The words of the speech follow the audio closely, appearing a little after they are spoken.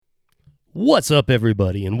What's up,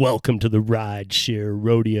 everybody, and welcome to the Rideshare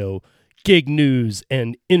Rodeo Gig News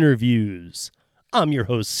and Interviews. I'm your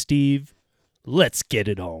host, Steve. Let's get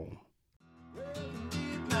it on.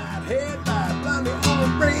 Headlight, blindly on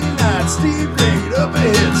a rainy night. Steve laid up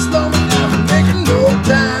ahead, slowing down and making no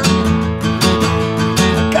time.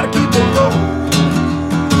 I gotta keep it rolling.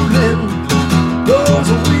 Those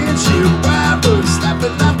windshield wipers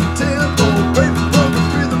slapping out the tempo, breaking from the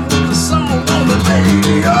rhythm with the song on the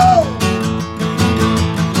radio.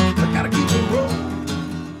 I gotta keep it rolling.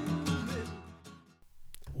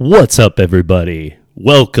 What's up, everybody?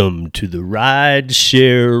 Welcome to the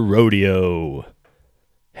Rideshare Rodeo.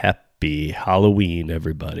 Happy Halloween,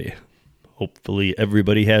 everybody. Hopefully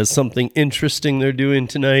everybody has something interesting they're doing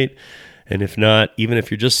tonight. And if not, even if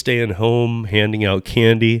you're just staying home, handing out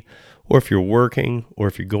candy, or if you're working, or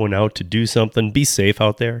if you're going out to do something, be safe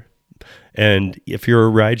out there. And if you're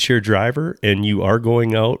a rideshare driver and you are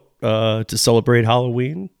going out to celebrate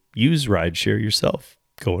Halloween, use rideshare yourself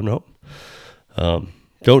going home.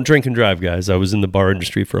 Don't drink and drive, guys. I was in the bar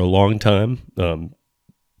industry for a long time.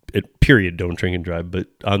 Period, don't drink and drive. But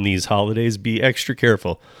on these holidays, be extra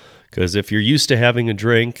careful. Because if you're used to having a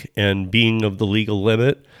drink and being of the legal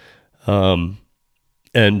limit,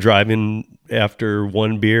 and driving after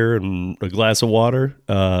one beer and a glass of water,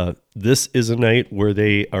 this is a night where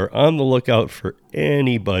they are on the lookout for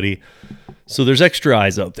anybody. So there's extra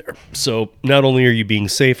eyes out there. So not only are you being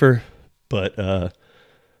safer, but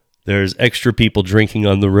there's extra people drinking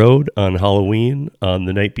on the road on Halloween, on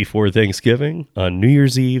the night before Thanksgiving, on New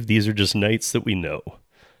Year's Eve. These are just nights that we know.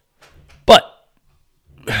 But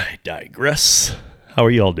I digress. How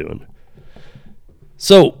are you all doing?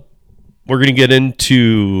 So we're going to get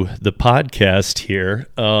into the podcast here.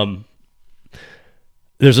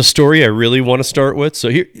 There's a story I really want to start with. So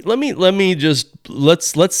here, let me just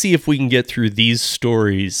let's see if we can get through these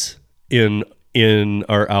stories in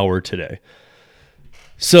our hour today.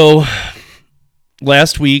 So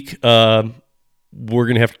last week, we're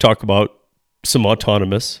going to have to talk about some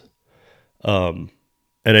autonomous. And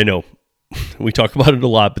I know we talk about it a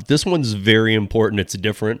lot, but this one's very important. It's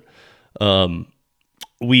different.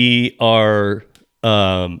 We are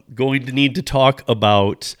going to need to talk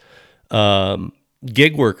about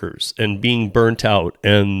gig workers and being burnt out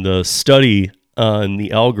and the study on the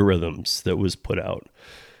algorithms that was put out.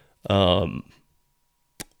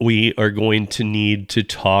 We are going to need to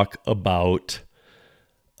talk about,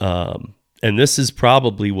 and this is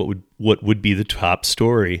probably what would be the top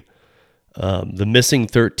story, the missing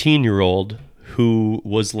 13-year-old who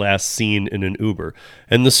was last seen in an Uber.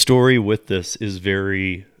 And the story with this is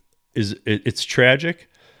it's tragic.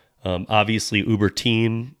 Obviously, Uber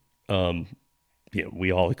teen,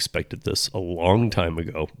 we all expected this a long time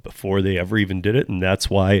ago before they ever even did it. And that's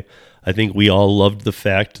why I think we all loved the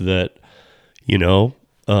fact that,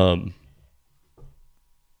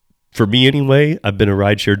 for me anyway, I've been a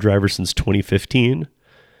rideshare driver since 2015,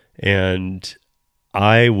 and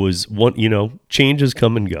I was changes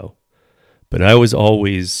come and go, but I was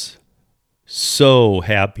always so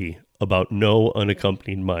happy about no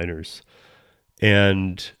unaccompanied minors.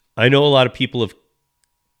 And I know a lot of people have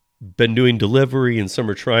been doing delivery and some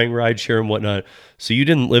are trying rideshare and whatnot. So you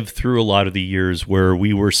didn't live through a lot of the years where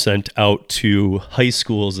we were sent out to high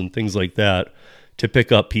schools and things like that to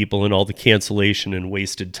pick up people, and all the cancellation and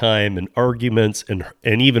wasted time and arguments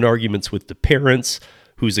and even arguments with the parents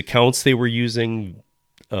whose accounts they were using.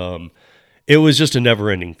 It was just a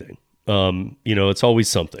never-ending thing. It's always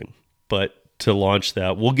something. But to launch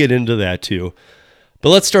that, we'll get into that too. But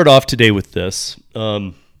let's start off today with this.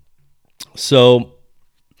 So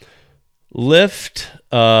Lyft,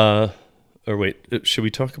 should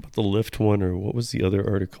we talk about the Lyft one, or what was the other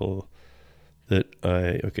article?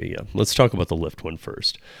 Let's talk about the Lyft one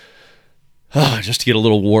first. Just to get a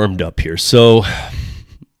little warmed up here. So,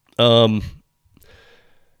 there's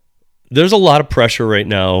a lot of pressure right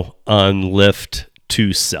now on Lyft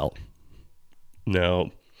to sell.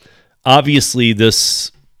 Now, obviously,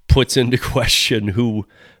 this puts into question who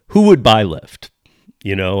would buy Lyft.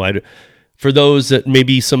 For those that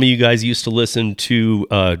maybe some of you guys used to listen to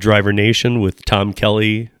Driver Nation with Tom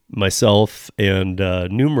Kelly, myself, and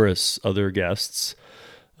numerous other guests,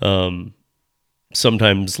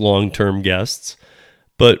 sometimes long-term guests.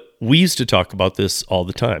 But we used to talk about this all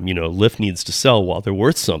the time. Lyft needs to sell while they're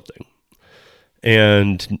worth something.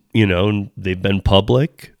 And, they've been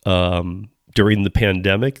public. During the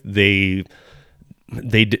pandemic, they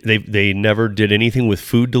never did anything with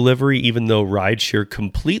food delivery, even though rideshare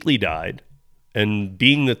completely died. And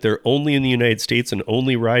being that they're only in the United States and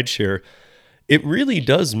only rideshare, it really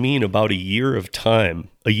does mean about a year of time,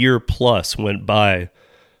 a year plus went by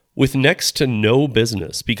with next to no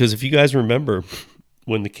business. Because if you guys remember,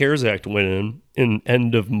 when the CARES Act went in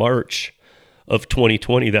end of March of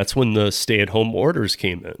 2020, that's when the stay-at-home orders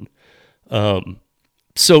came in.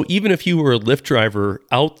 So even if you were a Lyft driver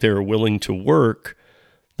out there willing to work,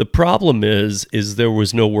 the problem is there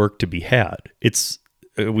was no work to be had.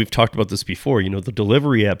 We've talked about this before. The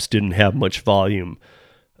delivery apps didn't have much volume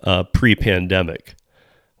pre-pandemic,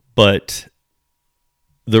 but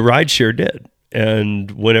the rideshare did.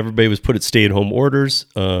 And when everybody was put at stay-at-home orders,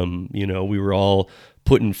 we were all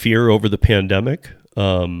put in fear over the pandemic.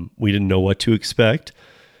 We didn't know what to expect.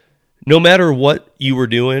 No matter what you were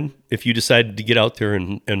doing, if you decided to get out there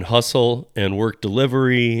and hustle and work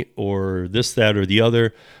delivery or this, that, or the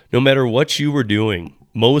other, no matter what you were doing,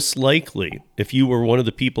 most likely, if you were one of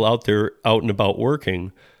the people out there out and about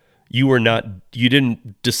working, you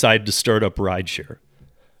didn't decide to start up rideshare.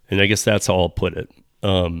 And I guess that's how I'll put it.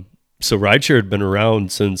 So rideshare had been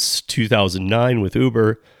around since 2009 with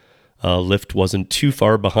Uber. Lyft wasn't too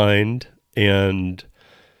far behind. And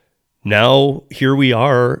now here we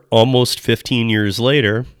are almost 15 years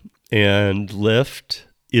later, and Lyft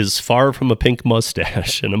is far from a pink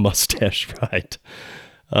mustache and a mustache ride.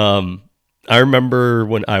 I remember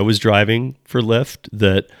when I was driving for Lyft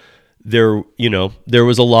that there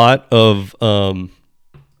was a lot of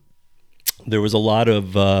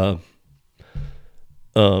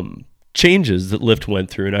changes that Lyft went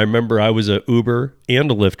through. And I remember I was a Uber and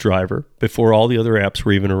a Lyft driver before all the other apps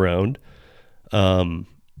were even around. I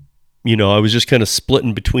was just kind of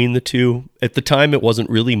splitting between the two. At the time, it wasn't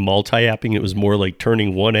really multi-apping. It was more like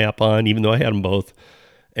turning one app on, even though I had them both,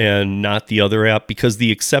 and not the other app, because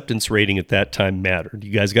the acceptance rating at that time mattered.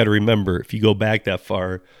 You guys got to remember, if you go back that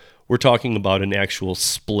far, we're talking about an actual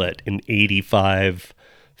split, an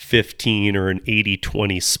 85-15 or an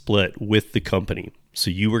 80-20 split with the company. So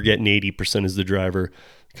you were getting 80% as the driver,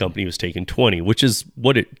 the company was taking 20, which is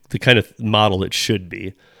the kind of model it should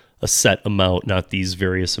be. A set amount, not these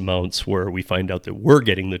various amounts where we find out that we're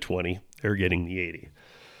getting the 20, they're getting the 80.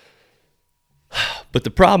 But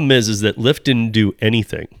the problem is that Lyft didn't do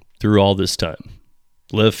anything through all this time.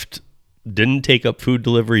 Lyft didn't take up food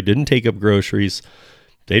delivery, didn't take up groceries.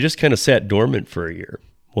 They just kind of sat dormant for a year.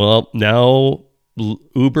 Well, now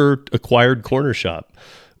Uber acquired Corner Shop.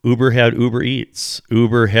 Uber had Uber Eats.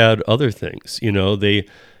 Uber had other things.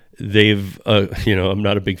 They've, I'm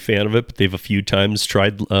not a big fan of it, but they've a few times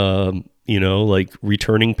tried, like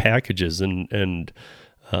returning packages and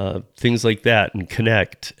things like that and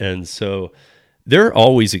Connect. And so they're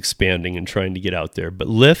always expanding and trying to get out there. But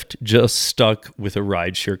Lyft just stuck with a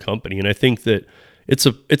rideshare company. And I think that it's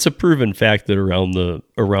a proven fact that around the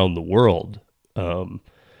world,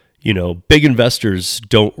 big investors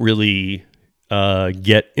don't really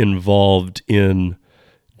get involved in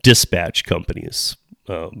dispatch companies.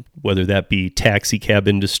 Whether that be taxi cab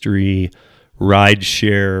industry, ride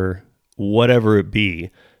share, whatever it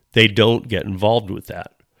be, they don't get involved with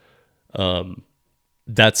that.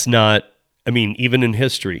 That's not, even in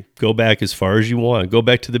history, go back as far as you want. Go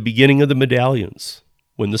back to the beginning of the medallions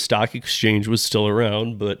when the stock exchange was still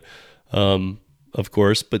around, but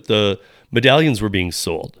the medallions were being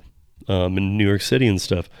sold in New York City and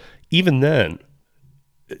stuff. Even then,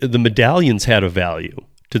 the medallions had a value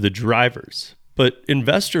to the drivers. But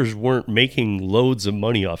investors weren't making loads of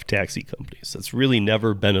money off taxi companies. That's really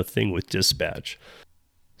never been a thing with dispatch.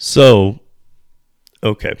 So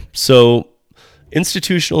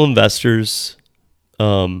institutional investors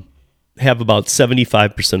have about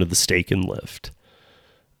 75% of the stake in Lyft.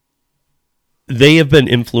 They have been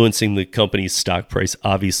influencing the company's stock price,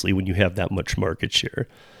 obviously, when you have that much market share.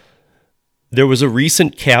 There was a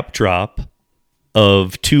recent cap drop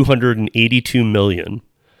of $282 million,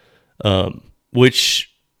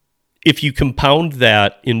 which, if you compound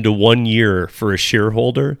that into 1 year for a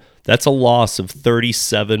shareholder, that's a loss of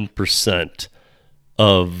 37%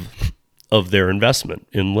 of their investment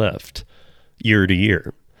in Lyft year to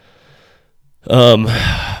year.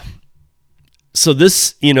 So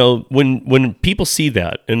this, when people see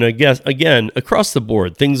that, and I guess, again, across the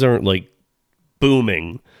board, things aren't like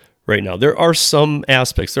booming right now. There are some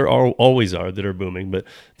aspects, always are, that are booming, but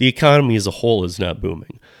the economy as a whole is not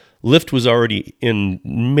booming. Lyft was already in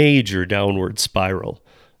major downward spiral,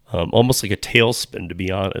 almost like a tailspin, to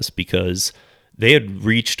be honest, because they had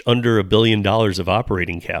reached under $1 billion of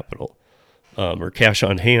operating capital or cash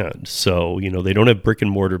on hand. So, they don't have brick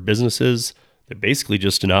and mortar businesses. They're basically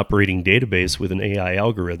just an operating database with an AI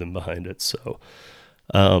algorithm behind it. So,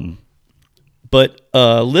 but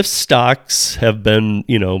Lyft stocks have been,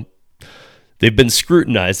 they've been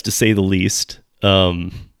scrutinized, to say the least.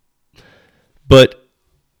 But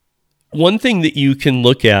one thing that you can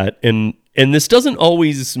look at, and this doesn't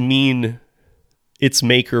always mean it's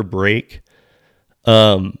make or break,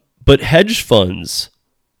 but hedge funds.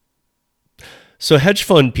 So hedge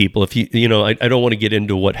fund people, if I don't want to get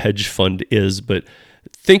into what hedge fund is, but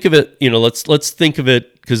think of it, let's think of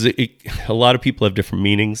it, because a lot of people have different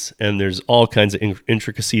meanings and there's all kinds of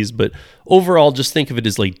intricacies, but overall, just think of it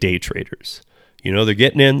as like day traders. They're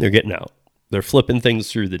getting in, they're getting out. They're flipping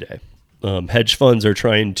things through the day. Hedge funds are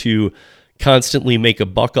trying to constantly make a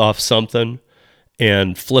buck off something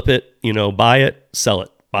and flip it, buy it, sell it,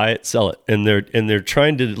 buy it, sell it. And they're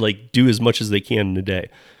trying to like do as much as they can in a day.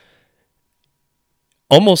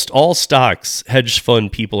 Almost all stocks hedge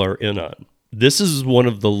fund people are in on. This is one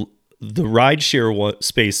of the rideshare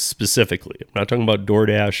space specifically. I'm not talking about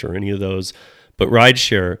DoorDash or any of those, but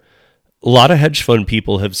rideshare. A lot of hedge fund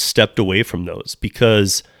people have stepped away from those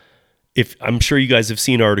because I'm sure you guys have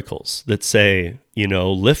seen articles that say,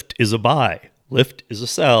 Lyft is a buy, Lyft is a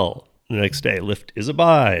sell. The next day, Lyft is a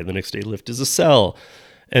buy. The next day, Lyft is a sell.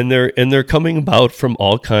 And they're coming about from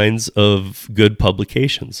all kinds of good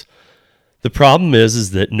publications. The problem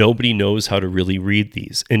is that nobody knows how to really read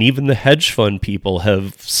these. And even the hedge fund people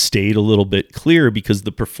have stayed a little bit clear because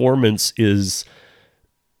the performance is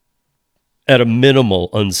at a minimal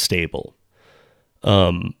unstable.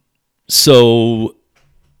 So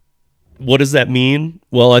what does that mean?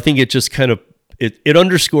 Well, I think it just kind of, it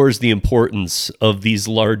underscores the importance of these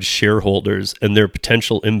large shareholders and their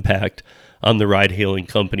potential impact on the ride-hailing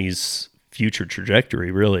company's future trajectory,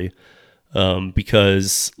 really.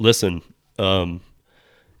 Because, listen,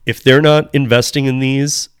 if they're not investing in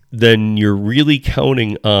these, then you're really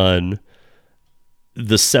counting on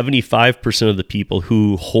the 75% of the people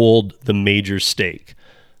who hold the major stake,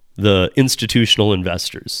 the institutional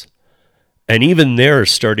investors. And even they're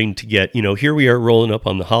starting to get, here we are rolling up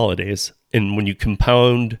on the holidays. And when you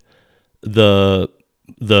compound the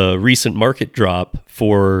recent market drop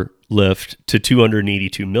for Lyft to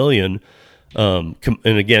 282 million, and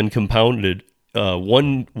again, compounded,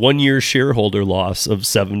 1 year shareholder loss of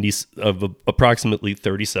approximately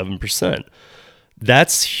 37%.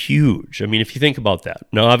 That's huge. I mean, if you think about that.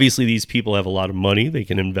 Now, obviously, these people have a lot of money. They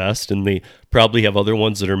can invest, and they probably have other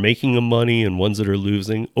ones that are making them money and ones that are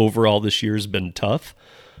losing. Overall, this year has been tough.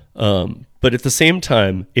 But at the same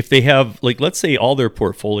time, if they have, let's say all their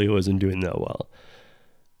portfolio isn't doing that well,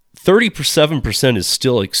 37% is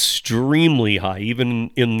still extremely high,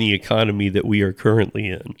 even in the economy that we are currently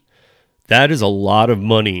in. That is a lot of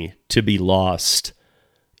money to be lost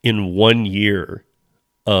in 1 year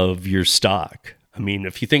of your stock. I mean,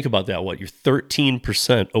 if you think about that, you're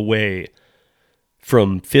 13% away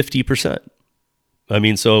from 50%. I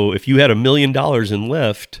mean, so if you had $1 million in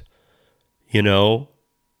Lyft,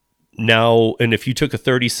 now, and if you took a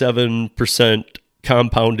 37%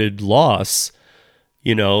 compounded loss,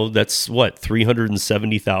 that's what,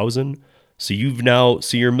 370,000? So your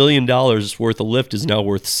 $1 million worth of Lyft is now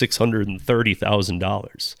worth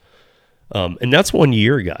 $630,000. And that's 1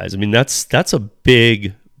 year, guys. I mean, that's a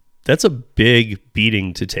big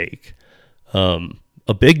beating to take.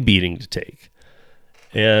 A big beating to take.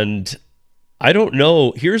 And I don't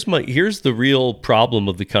know. Here's the real problem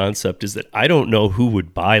of the concept is that I don't know who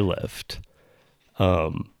would buy Lyft.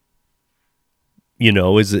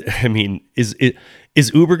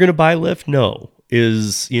 Is Uber going to buy Lyft? No.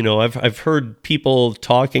 I've heard people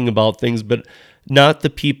talking about things, but not the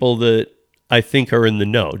people that I think are in the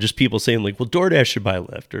know. Just people saying well, DoorDash should buy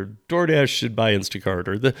Lyft or DoorDash should buy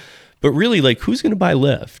Instacart but really who's going to buy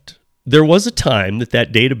Lyft? There was a time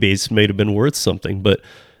that database may have been worth something, but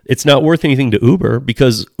it's not worth anything to Uber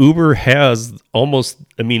because Uber has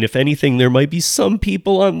if anything, there might be some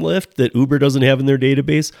people on Lyft that Uber doesn't have in their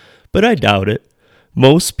database, but I doubt it.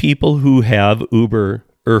 Most people who have Uber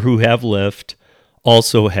or who have Lyft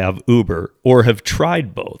also have Uber or have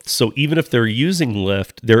tried both. So even if they're using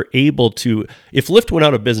Lyft, they're able to, if Lyft went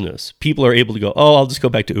out of business, people are able to go, I'll just go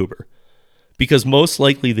back to Uber because most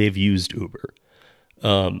likely they've used Uber.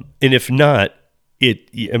 And if not,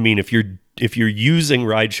 if you're using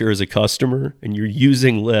rideshare as a customer and you're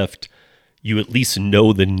using Lyft, you at least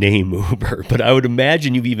know the name Uber. But I would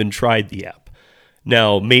imagine you've even tried the app.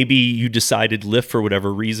 Now, maybe you decided Lyft for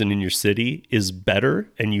whatever reason in your city is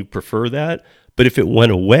better and you prefer that. But if it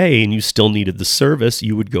went away and you still needed the service,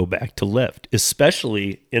 you would go back to Lyft,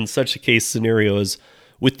 especially in such a case scenario as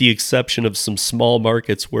with the exception of some small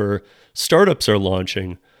markets where startups are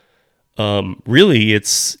launching. Really,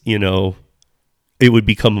 it's, it would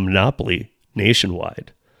become a monopoly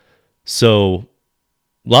nationwide. So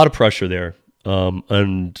a lot of pressure there.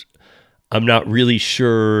 And I'm not really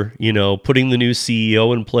sure, putting the new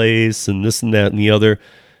CEO in place and this and that and the other.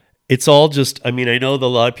 it's all just, I mean, I know that a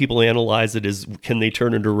lot of people analyze it as, can they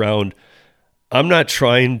turn it around? I'm not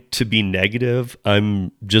trying to be negative.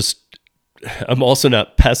 I'm also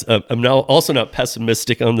not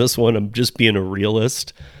pessimistic on this one. I'm just being a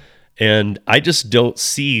realist. And I just don't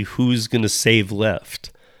see who's going to save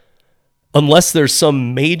Lyft. Unless there's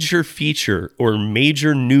some major feature or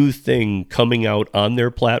major new thing coming out on their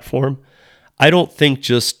platform, I don't think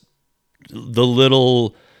just the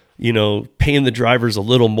little, paying the drivers a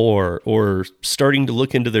little more or starting to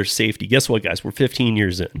look into their safety. Guess what, guys? We're 15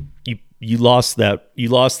 years in. You lost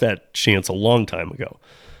that chance a long time ago.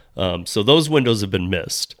 So those windows have been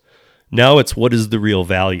missed. Now it's what is the real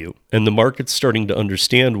value? And the market's starting to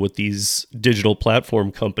understand what these digital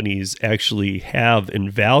platform companies actually have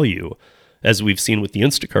in value, as we've seen with the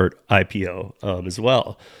Instacart IPO as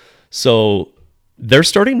well. So they're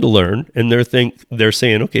starting to learn, and they're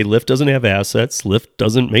saying, okay, Lyft doesn't have assets. Lyft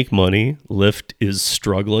doesn't make money. Lyft is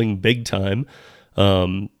struggling big time.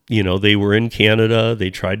 They were in Canada. They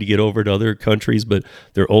tried to get over to other countries, but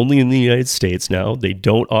they're only in the United States now. They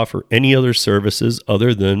don't offer any other services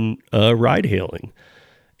other than ride hailing.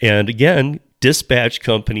 And again, dispatch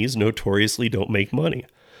companies notoriously don't make money.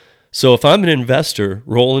 So if I'm an investor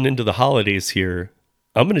rolling into the holidays here,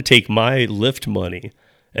 I'm going to take my Lyft money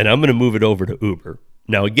and I'm going to move it over to Uber.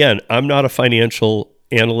 Now, again, I'm not a financial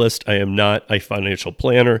analyst. I am not a financial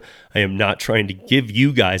planner. I am not trying to give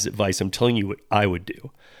you guys advice. I'm telling you what I would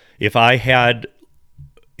do. If I had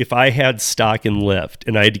stock in Lyft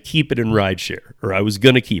and I had to keep it in rideshare, or I was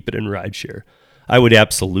going to keep it in rideshare, I would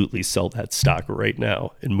absolutely sell that stock right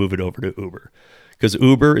now and move it over to Uber, because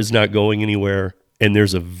Uber is not going anywhere. And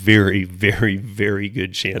there's a very, very, very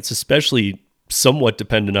good chance, especially somewhat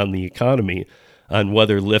dependent on the economy, on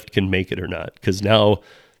whether Lyft can make it or not. Because now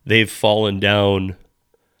they've fallen down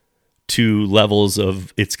to levels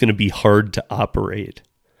of it's going to be hard to operate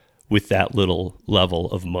with that little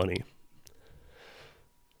level of money.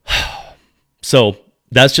 So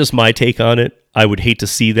that's just my take on it. I would hate to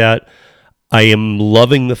see that. I am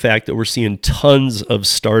loving the fact that we're seeing tons of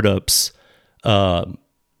startups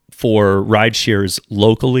for ride shares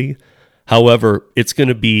locally. However, it's going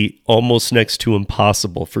to be almost next to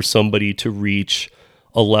impossible for somebody to reach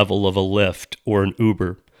a level of a Lyft or an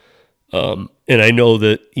Uber. And I know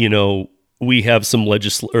that, we have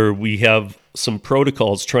some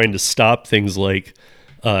protocols trying to stop things like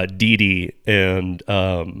Didi and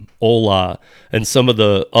Ola and some of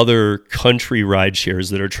the other country ride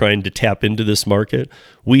shares that are trying to tap into this market.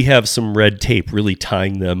 We have some red tape really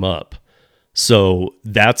tying them up. So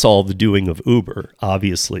that's all the doing of Uber,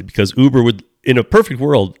 obviously, because Uber would, in a perfect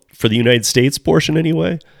world, for the United States portion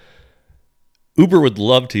anyway, Uber would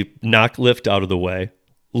love to knock Lyft out of the way,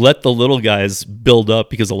 let the little guys build up,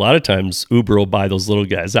 because a lot of times Uber will buy those little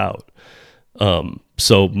guys out.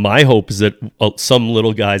 So my hope is that some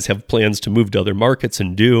little guys have plans to move to other markets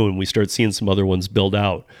and we start seeing some other ones build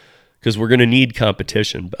out, because we're going to need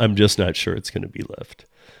competition. But I'm just not sure it's going to be Lyft.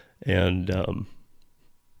 And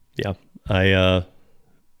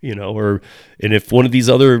and if one of these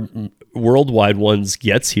other worldwide ones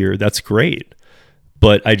gets here, that's great.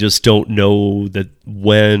 But I just don't know that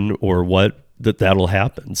when or what that'll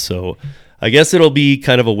happen. So I guess it'll be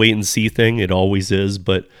kind of a wait and see thing. It always is.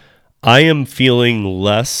 But I am feeling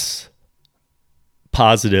less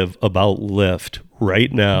positive about Lyft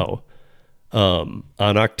right now on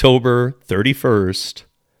October 31st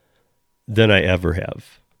than I ever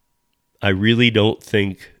have. I really don't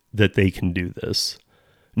think that they can do this.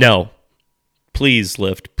 Now, please,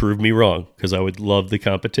 Lyft, prove me wrong, because I would love the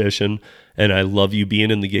competition, and I love you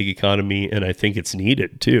being in the gig economy, and I think it's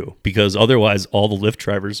needed too, because otherwise all the Lyft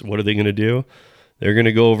drivers, what are they going to do? They're going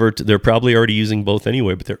to go over to, they're probably already using both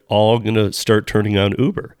anyway, but they're all going to start turning on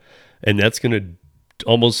Uber, and that's going to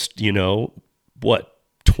almost,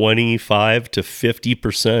 25 to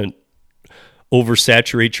 50%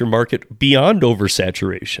 oversaturate your market beyond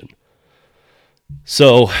oversaturation.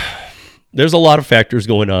 So there's a lot of factors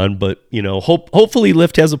going on, but hopefully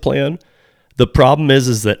Lyft has a plan. The problem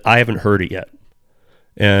is that I haven't heard it yet.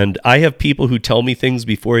 And I have people who tell me things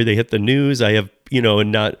before they hit the news. I have,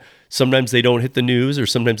 sometimes they don't hit the news, or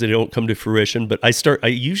sometimes they don't come to fruition, but I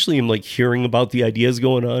usually am like hearing about the ideas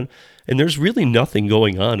going on, and there's really nothing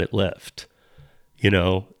going on at Lyft.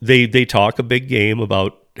 They talk a big game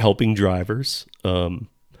about helping drivers.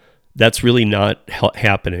 That's really not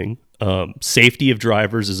happening. Safety of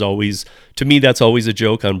drivers is always, to me, that's always a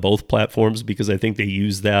joke on both platforms, because I think they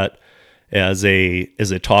use that as a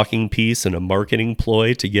talking piece and a marketing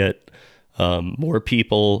ploy to get more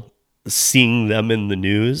people seeing them in the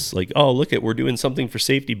news. Like, oh, we're doing something for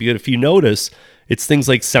safety. Because if you notice, it's things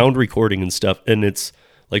like sound recording and stuff, and it's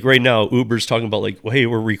Like right now, Uber's talking about like, well, hey,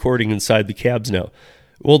 we're recording inside the cabs now.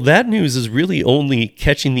 Well, that news is really only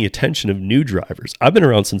catching the attention of new drivers. I've been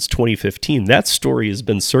around since 2015. That story has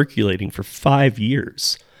been circulating for 5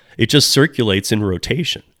 years. It just circulates in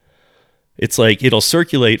rotation. It's like it'll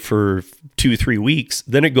circulate for 2-3 weeks,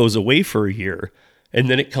 then it goes away for a year, and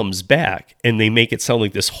then it comes back, and they make it sound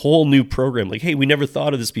like this whole new program. Like, hey, we never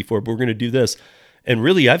thought of this before, but we're going to do this. And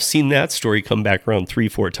really, I've seen that story come back around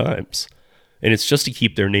 3-4 times. And it's just to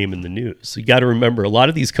keep their name in the news. So you got to remember, a lot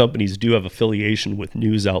of these companies do have affiliation with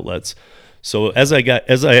news outlets. So as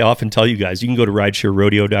I often tell you guys, you can go to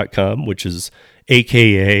ridesharerodeo.com, which is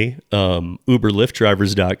AKA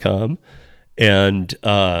UberLiftDrivers.com. And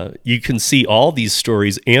you can see all these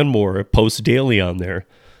stories and more post daily on there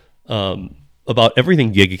about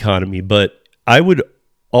everything gig economy. But I would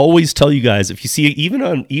always tell you guys, if you see even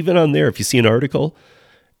on there, if you see an article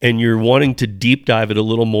and you're wanting to deep dive it a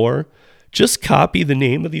little more, just copy the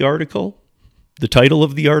name of the article, the title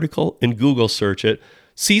of the article, and Google search it.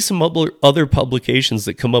 See some other publications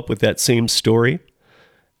that come up with that same story.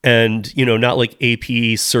 And, not like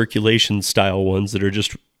AP circulation style ones that are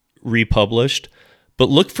just republished, but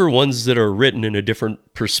look for ones that are written in a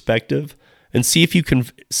different perspective and see if you can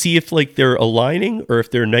see if like they're aligning or if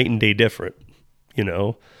they're night and day different.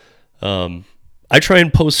 I try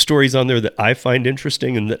and post stories on there that I find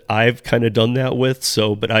interesting and that I've kind of done that with.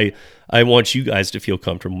 So, but I want you guys to feel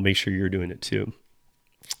comfortable. Make sure you're doing it too.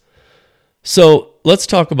 So let's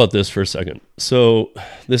talk about this for a second. So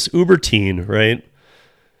this Uber teen, right?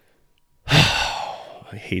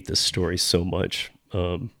 I hate this story so much.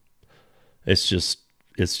 It's just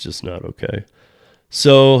not okay.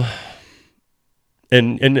 So,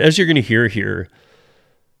 and as you're going to hear here,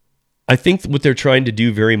 I think what they're trying to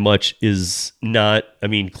do very much is not,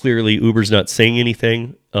 clearly Uber's not saying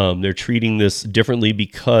anything. They're treating this differently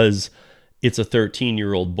because it's a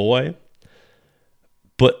 13-year-old boy.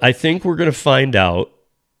 But I think we're going to find out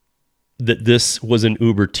that this was an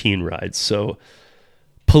Uber teen ride. So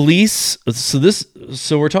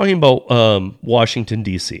so we're talking about Washington,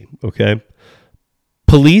 D.C., okay?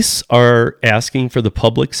 Police are asking for the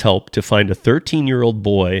public's help to find a 13-year-old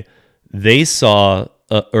boy they saw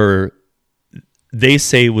or they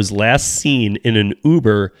say was last seen in an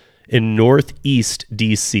Uber in Northeast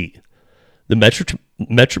D.C. The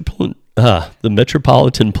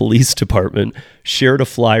Metropolitan Police Department shared a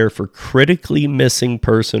flyer for critically missing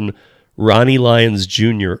person Ronnie Lyons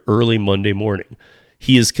Jr. early Monday morning.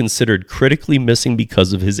 He is considered critically missing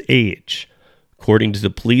because of his age. According to the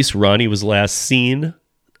police, Ronnie was last seen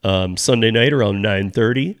Sunday night around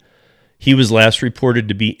 9:30. He was last reported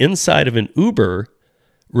to be inside of an Uber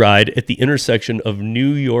ride at the intersection of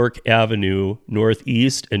New York Avenue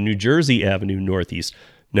Northeast and New Jersey Avenue Northeast.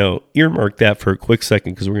 Now, earmark that for a quick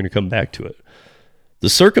second because we're going to come back to it. The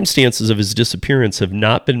circumstances of his disappearance have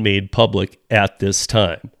not been made public at this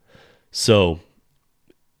time. So,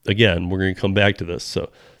 again, we're going to come back to this. So,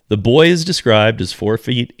 the boy is described as 4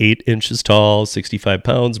 feet 8 inches tall, 65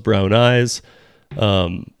 pounds, brown eyes,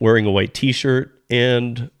 wearing a white t-shirt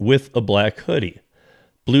and with a black hoodie,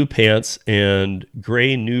 blue pants, and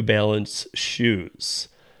gray New Balance shoes.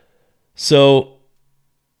 So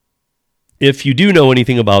if you do know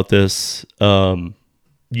anything about this,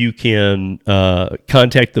 you can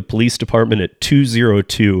contact the police department at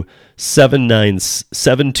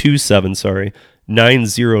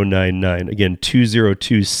 202-727-9099. Again,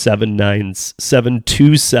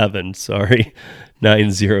 202-727,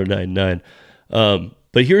 9099.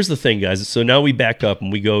 But here's the thing, guys. So now we back up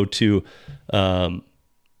and we go to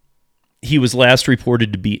he was last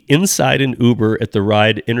reported to be inside an Uber at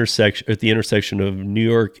the intersection of New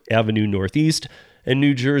York Avenue Northeast and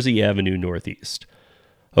New Jersey Avenue Northeast.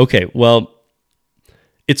 Okay, well,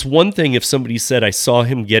 it's one thing if somebody said, I saw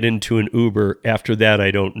him get into an Uber. After that,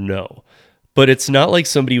 I don't know. But it's not like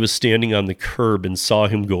somebody was standing on the curb and saw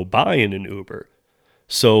him go by in an Uber.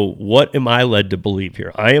 So what am I led to believe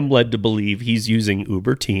here? I am led to believe he's using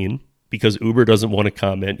Uber Teen because Uber doesn't want to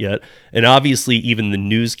comment yet. And obviously even the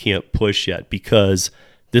news can't push yet because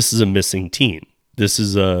this is a missing teen. This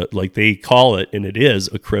is like they call it, and it is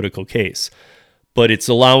a critical case. But it's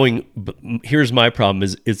allowing, here's my problem,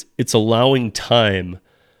 is it's allowing time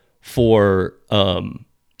for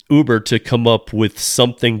Uber to come up with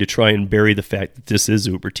something to try and bury the fact that this is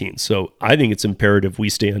Uber Teen. So I think it's imperative we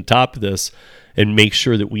stay on top of this and make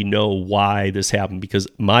sure that we know why this happened, because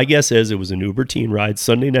my guess is it was an Uber Teen ride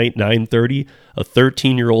Sunday night, 9:30, a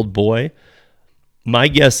 13-year-old boy. My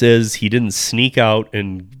guess is he didn't sneak out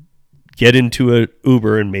and get into an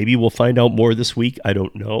Uber, and maybe we'll find out more this week. I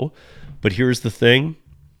don't know. But here's the thing.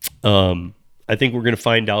 I think we're going to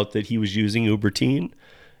find out that he was using Uber Teen.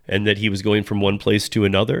 and that he was going from one place to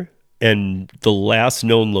another. And the last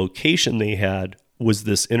known location they had was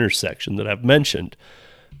this intersection that I've mentioned,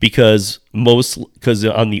 because on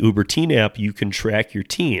the Uber Teen app, you can track your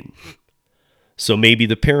teen. So maybe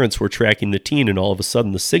the parents were tracking the teen and all of a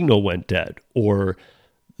sudden the signal went dead, or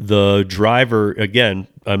the driver, again,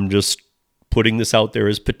 I'm just putting this out there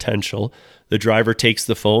as potential. The driver takes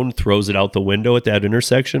the phone, throws it out the window at that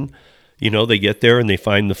intersection. They get there and they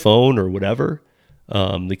find the phone or whatever,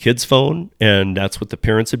 the kid's phone, and that's what the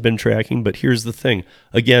parents had been tracking. But here's the thing.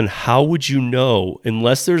 Again, how would you know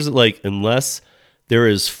unless there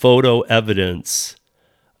is photo evidence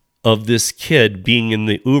of this kid being in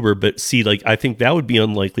the Uber? But see, I think that would be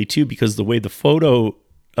unlikely too, because the way the photo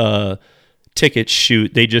tickets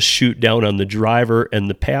shoot, they just shoot down on the driver and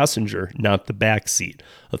the passenger, not the back seat.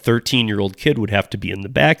 A 13-year-old kid would have to be in the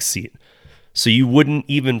back seat. So you wouldn't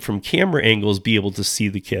even from camera angles be able to see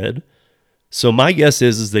the kid. So my guess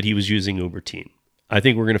is that he was using Uber Teen. I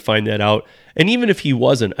think we're going to find that out. And even if he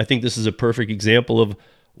wasn't, I think this is a perfect example of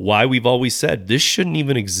why we've always said this shouldn't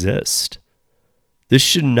even exist. This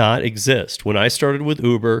should not exist. When I started with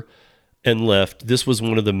Uber and Lyft, this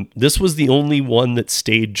was the only one that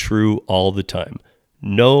stayed true all the time.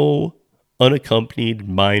 No unaccompanied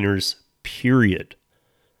minors, period.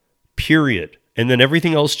 And then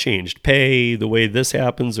everything else changed. Pay, the way this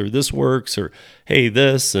happens or this works, or hey,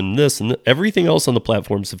 this and everything else on the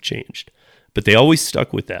platforms have changed. But they always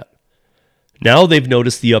stuck with that. Now they've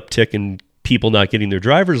noticed the uptick in people not getting their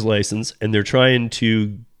driver's license, and they're trying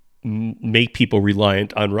to make people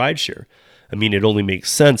reliant on rideshare. I mean, it only makes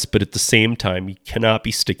sense, but at the same time, you cannot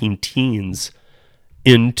be sticking teens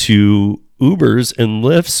into Ubers and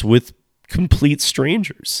Lyfts with complete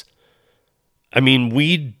strangers. I mean,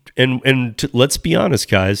 let's be honest,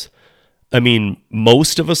 guys. I mean,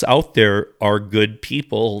 most of us out there are good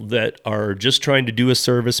people that are just trying to do a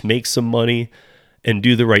service, make some money, and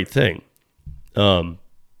do the right thing.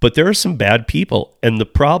 But there are some bad people. And the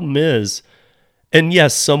problem is, and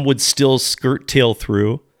yes, some would still tail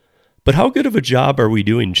through, but how good of a job are we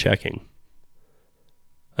doing checking?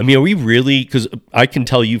 I mean, are we really, because I can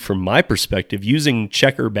tell you from my perspective, using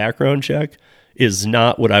checker background check is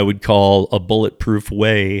not what I would call a bulletproof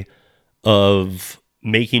way of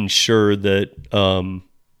making sure that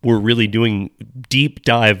we're really doing deep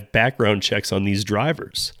dive background checks on these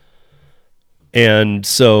drivers. And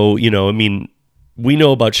so, I mean, we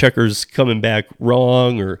know about checkers coming back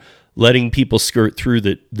wrong or letting people skirt through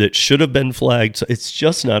that should have been flagged. So it's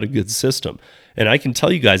just not a good system. And I can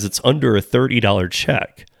tell you guys, it's under a $30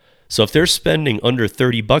 check. So if they're spending under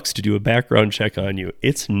 $30 to do a background check on you,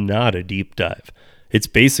 it's not a deep dive. It's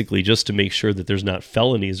basically just to make sure that there's not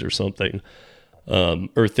felonies or something,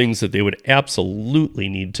 or things that they would absolutely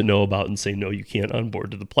need to know about and say, no, you can't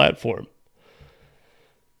onboard to the platform.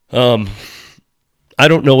 I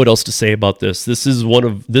don't know what else to say about this. This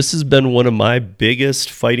has been one of my biggest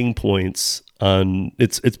fighting points on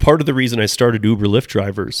it's part of the reason I started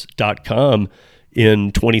UberLiftDrivers.com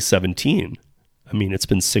in 2017. I mean, it's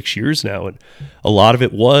been 6 years now, and a lot of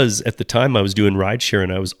it was at the time I was doing rideshare,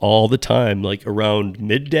 and I was all the time around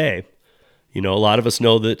midday. A lot of us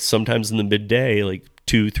know that sometimes in the midday,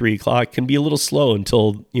 2-3 o'clock, can be a little slow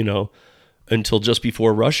until just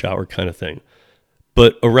before rush hour kind of thing.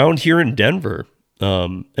 But around here in Denver,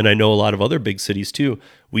 and I know a lot of other big cities too,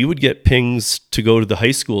 we would get pings to go to the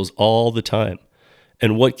high schools all the time.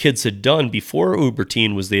 And what kids had done before Uber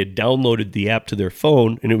Teen was they had downloaded the app to their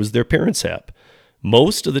phone, and it was their parents' app.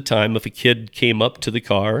 Most of the time, if a kid came up to the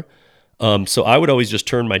car, so I would always just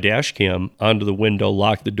turn my dash cam onto the window,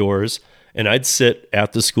 lock the doors, and I'd sit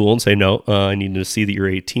at the school and say, no, I need to see that you're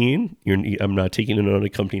 18. I'm not taking an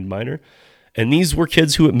unaccompanied minor. And these were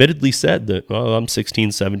kids who admittedly said that, oh, I'm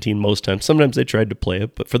 16, 17 most times. Sometimes they tried to play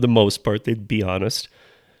it, but for the most part, they'd be honest.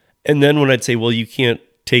 And then when I'd say, well, you can't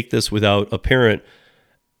take this without a parent,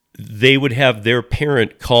 they would have their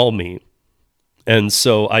parent call me. And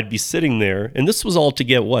so I'd be sitting there, and this was all to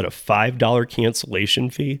get, a $5 cancellation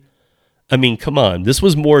fee? I mean, come on. This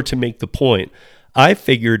was more to make the point. I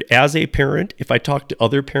figured as a parent, if I talked to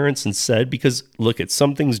other parents and said, because look,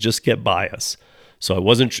 some things just get by us. So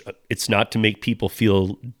it's not to make people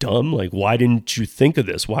feel dumb. Why didn't you think of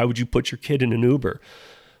this? Why would you put your kid in an Uber?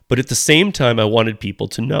 But at the same time, I wanted people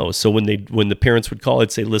to know. So when the parents would call,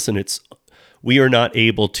 I'd say, listen, we are not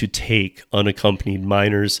able to take unaccompanied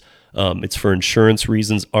minors. It's for insurance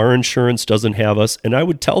reasons. Our insurance doesn't have us. And I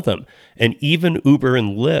would tell them, and even Uber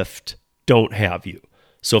and Lyft don't have you.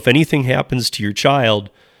 So if anything happens to your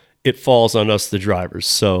child, it falls on us, the drivers.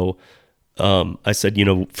 So I said,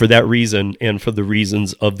 for that reason and for the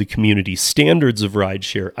reasons of the community standards of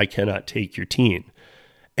rideshare, I cannot take your teen.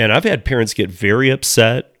 And I've had parents get very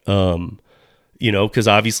upset, because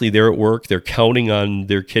obviously they're at work, they're counting on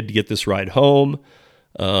their kid to get this ride home.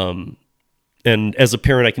 And as a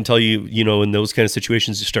parent, I can tell you, in those kind of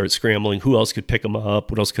situations, you start scrambling. Who else could pick them up?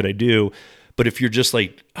 What else could I do? But if you're just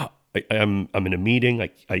like, I'm in a meeting,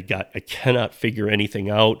 I cannot figure anything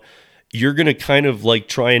out, you're going to kind of like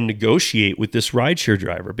try and negotiate with this rideshare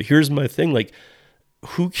driver. But here's my thing, like,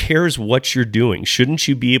 who cares what you're doing? Shouldn't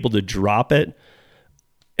you be able to drop it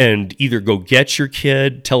and either go get your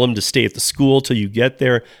kid, tell him to stay at the school till you get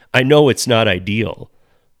there? I know it's not ideal,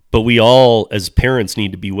 but we all as parents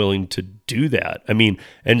need to be willing to do that. I mean,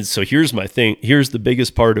 and so here's my thing. Here's the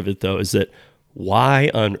biggest part of it, though, is that why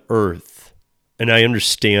on earth, and I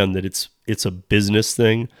understand that it's a business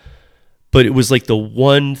thing, but it was like the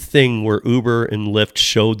one thing where Uber and Lyft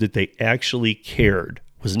showed that they actually cared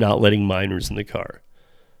was not letting minors in the car.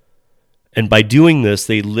 And by doing this,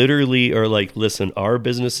 they literally are like, listen, our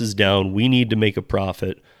business is down. We need to make a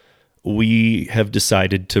profit. We have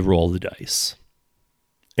decided to roll the dice.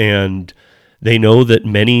 And they know that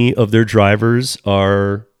many of their drivers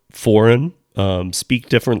are foreign, speak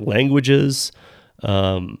different languages.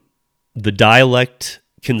 The dialect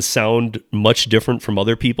can sound much different from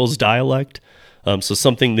other people's dialect.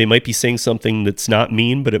 So they might be saying something that's not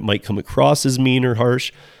mean, but it might come across as mean or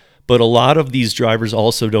harsh. But a lot of these drivers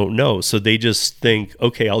also don't know. So they just think,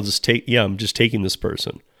 okay, I'm just taking this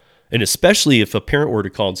person. And especially if a parent were to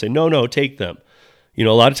call and say, no, take them. A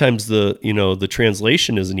lot of times the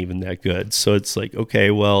translation isn't even that good. So it's like,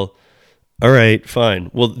 okay, well, all right, fine.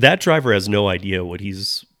 Well, that driver has no idea what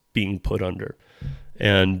he's being put under.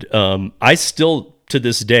 And I still, to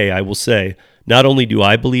this day, I will say, not only do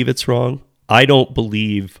I believe it's wrong, I don't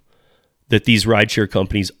believe that these rideshare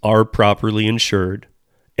companies are properly insured.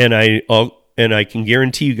 And I can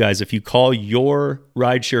guarantee you guys, if you call your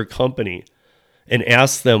rideshare company and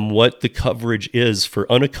ask them what the coverage is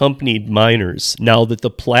for unaccompanied minors now that the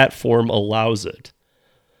platform allows it.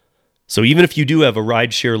 So even if you do have a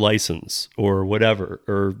rideshare license or whatever,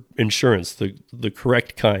 or insurance, the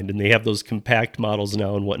correct kind, and they have those compact models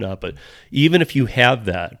now and whatnot, but even if you have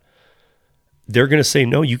that, they're going to say,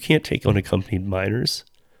 no, you can't take unaccompanied minors,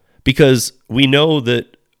 because we know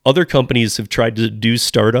that other companies have tried to do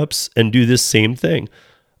startups and do this same thing.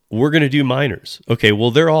 We're going to do minors. Okay, well,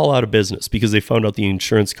 they're all out of business because they found out the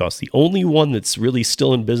insurance costs. The only one that's really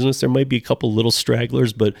still in business, there might be a couple little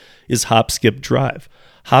stragglers, but is Hop, Skip, Drive.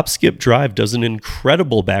 Hop, Skip, Drive does an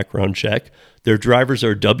incredible background check. Their drivers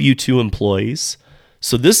are W-2 employees.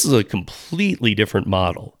 So this is a completely different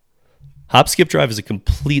model. Hop, Skip, Drive is a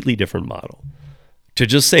completely different model. To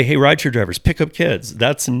just say, hey, rideshare drivers, pick up kids,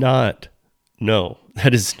 that is not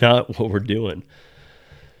what we're doing.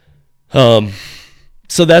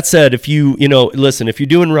 So that said, if you're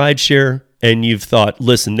doing rideshare and you've thought,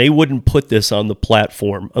 listen, they wouldn't put this on the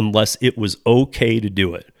platform unless it was okay to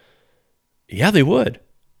do it. Yeah, they would.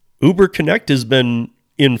 Uber Connect has been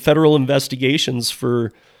in federal investigations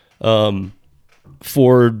for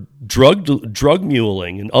drug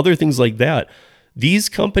muling and other things like that. These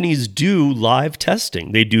companies do live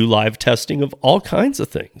testing. They do live testing of all kinds of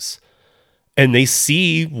things. And they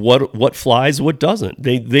see what flies, what doesn't.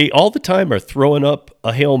 They all the time are throwing up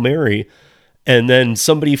a Hail Mary, and then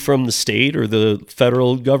somebody from the state or the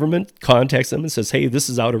federal government contacts them and says, hey, this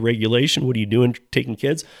is out of regulation. What are you doing taking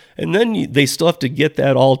kids? And then they still have to get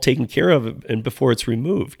that all taken care of and before it's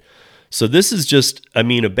removed. So this is just, a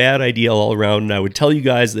bad idea all around. And I would tell you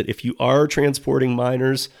guys that if you are transporting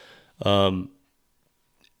minors,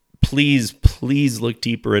 please look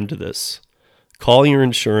deeper into this. Call your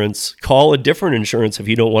insurance, call a different insurance if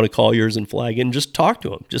you don't want to call yours and flag it, and just talk to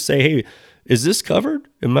them. Just say, hey, is this covered?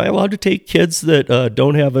 Am I allowed to take kids that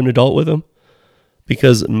don't have an adult with them?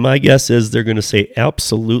 Because my guess is they're going to say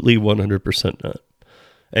absolutely 100% not.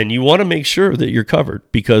 And you want to make sure that you're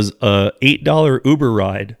covered, because a $8 Uber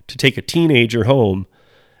ride to take a teenager home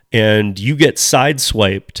and you get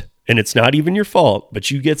sideswiped, and it's not even your fault, but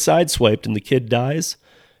you get sideswiped and the kid dies,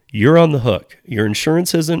 you're on the hook. Your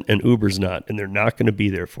insurance isn't, and Uber's not, and they're not going to be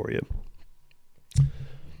there for you.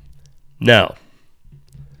 Now,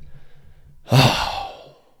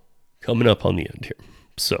 coming up on the end here.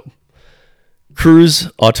 So,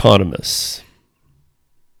 Cruise Autonomous.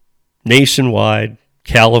 Nationwide,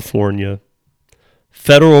 California,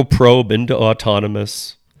 federal probe into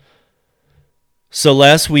autonomous. So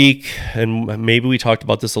last week, and maybe we talked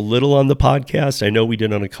about this a little on the podcast. I know we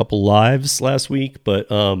did on a couple lives last week, but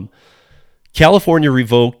California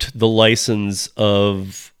revoked the license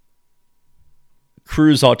of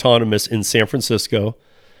Cruise Autonomous in San Francisco,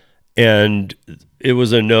 and it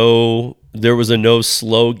was a no there was a no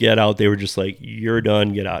slow get out. They were just like, you're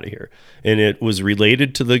done, get out of here. And it was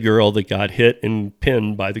related to the girl that got hit and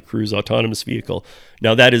pinned by the Cruise autonomous vehicle.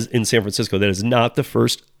 Now, that is in San Francisco. That is not the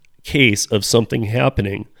first case of something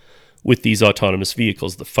happening with these autonomous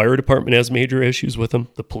vehicles. The fire department has major issues with them.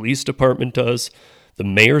 The police department does. The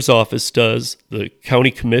mayor's office does. The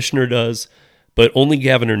county commissioner does. But only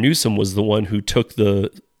Governor Newsom was the one who took the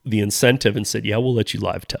incentive and said, yeah, we'll let you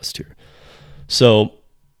live test here. So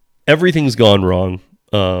everything's gone wrong.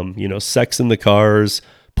 Sex in the cars,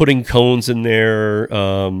 putting cones in there,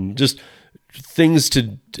 just things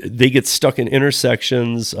they get stuck in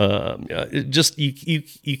intersections. You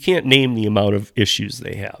can't name the amount of issues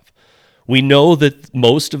they have. We know that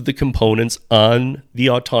most of the components on the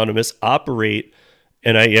autonomous operate,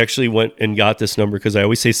 and I actually went and got this number because I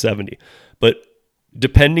always say 70, but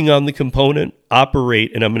depending on the component,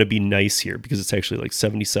 operate, and I'm going to be nice here because it's actually like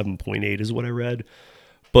 77.8 is what I read,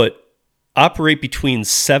 but operate between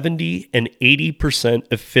 70 and 80%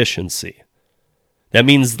 efficiency. That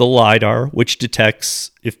means the LiDAR, which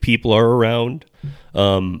detects if people are around.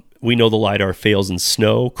 We know the LiDAR fails in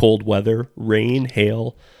snow, cold weather, rain,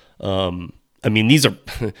 hail. These are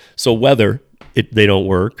so weather. They don't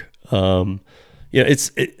work. Look,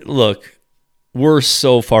 we're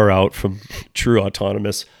so far out from true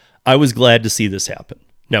autonomous. I was glad to see this happen.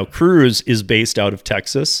 Now, Cruise is based out of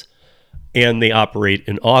Texas, and they operate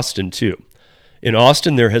in Austin too. In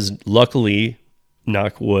Austin, there has luckily,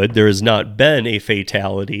 knock wood, there has not been a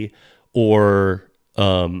fatality or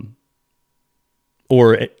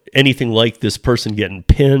anything like this person getting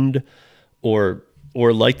pinned or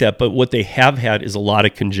like that. But what they have had is a lot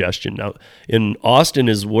of congestion. Now, in Austin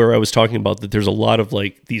is where I was talking about that there's a lot of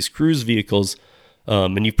like these Cruise vehicles,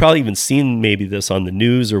 and you've probably even seen maybe this on the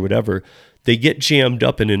news or whatever. They get jammed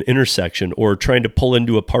up in an intersection or trying to pull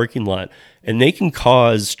into a parking lot, and they can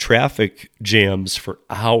cause traffic jams for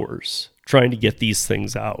hours trying to get these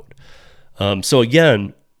things out. So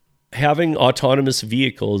again, having autonomous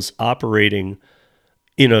vehicles operating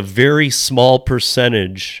in a very small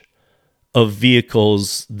percentage of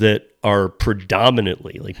vehicles that are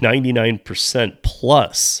predominantly like 99%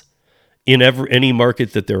 plus in any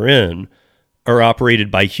market that they're in are operated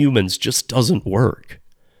by humans just doesn't work.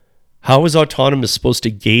 How is autonomous supposed to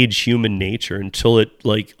gauge human nature until it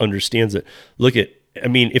like understands it?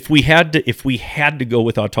 If we had to go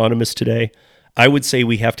with autonomous today, I would say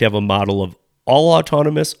we have to have a model of all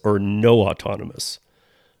autonomous or no autonomous.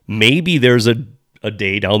 Maybe there's a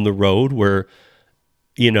day down the road where,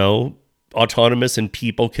 autonomous and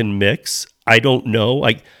people can mix. I don't know.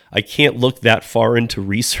 I can't look that far into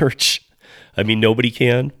research. Nobody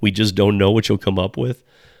can. We just don't know what you'll come up with.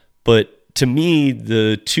 But to me,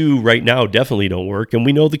 the two right now definitely don't work, and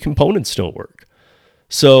we know the components don't work.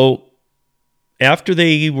 So after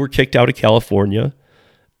they were kicked out of California,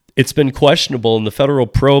 it's been questionable, and the federal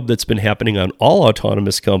probe that's been happening on all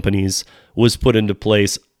autonomous companies was put into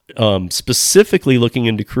place, specifically looking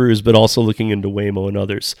into Cruise, but also looking into Waymo and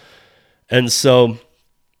others. And so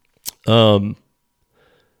in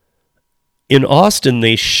Austin,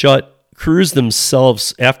 they shut Cruise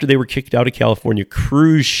themselves, after they were kicked out of California,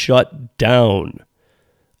 Cruise shut down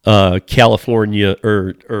California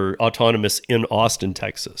or autonomous in Austin,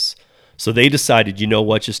 Texas. So they decided,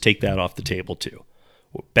 just take that off the table too.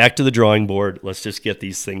 Back to the drawing board. Let's just get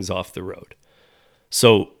these things off the road.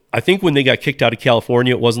 So I think when they got kicked out of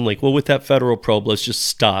California, it wasn't like, well, with that federal probe, let's just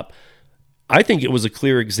stop. I think it was a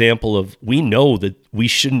clear example of, we know that we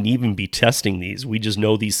shouldn't even be testing these. We just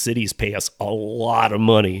know these cities pay us a lot of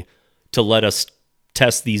money to let us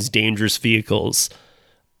test these dangerous vehicles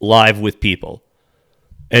live with people.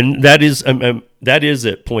 And that is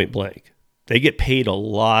at point blank. They get paid a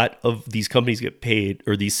lot of, these companies get paid,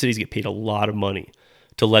 or these cities get paid a lot of money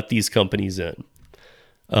to let these companies in.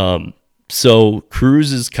 So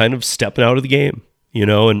Cruise is kind of stepping out of the game,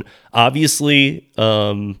 and obviously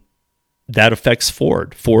that affects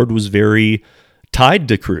Ford. Ford was very tied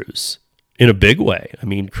to Cruise in a big way.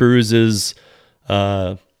 Cruise is,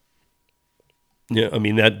 that's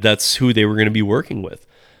who they were going to be working with.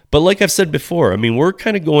 But like I've said before, we're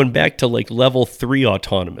kind of going back to like level 3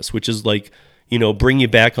 autonomous, which is like, bring you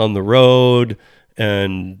back on the road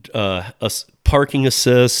and parking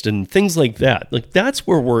assist and things like that. Like that's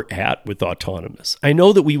where we're at with autonomous. I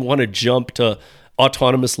know that we want to jump to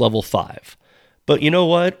autonomous level 5, but you know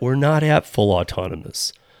what? We're not at full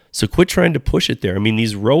autonomous. So quit trying to push it there.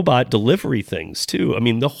 These robot delivery things too.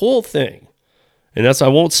 The whole thing. And I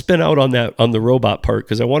won't spin out on the robot part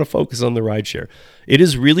because I want to focus on the rideshare. It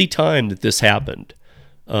is really time that this happened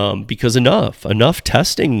because enough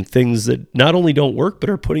testing things that not only don't work but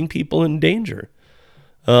are putting people in danger.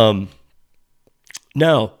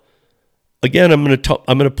 Now, again, I'm going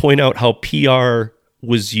to point out how PR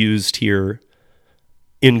was used here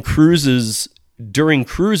in during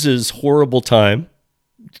Cruz's horrible time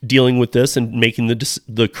dealing with this and making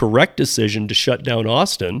the correct decision to shut down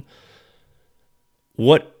Austin.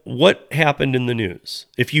 What happened in the news?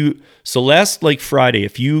 Last Friday,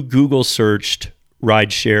 if you Google searched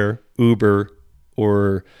rideshare, Uber,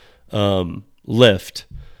 or Lyft,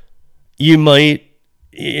 you might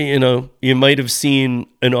have seen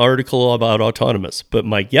an article about autonomous. But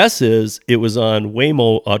my guess is it was on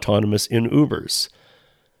Waymo autonomous in Ubers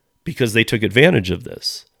because they took advantage of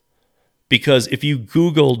this. Because if you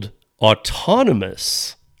Googled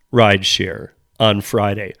autonomous rideshare on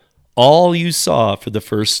Friday, all you saw for the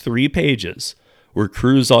first 3 pages were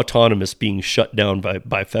Cruise Autonomous being shut down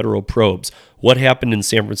by federal probes. What happened in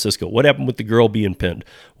San Francisco? What happened with the girl being pinned?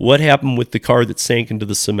 What happened with the car that sank into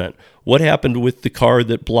the cement? What happened with the car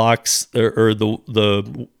that blocks, or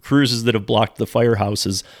the cruises that have blocked the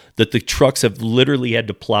firehouses that the trucks have literally had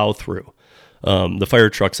to plow through? The fire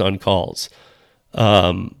trucks on calls.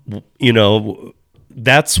 That's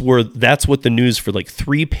what the news for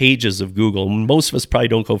 3 pages of Google. Most of us probably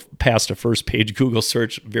don't go past a first page Google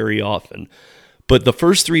search very often. But the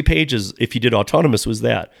first 3 pages, if you did autonomous, was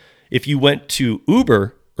that. If you went to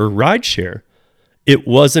Uber or rideshare, it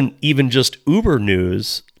wasn't even just Uber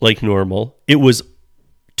news like normal. It was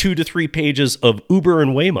 2 to 3 pages of Uber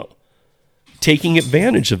and Waymo taking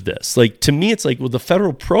advantage of this. To me, it's the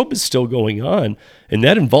federal probe is still going on, and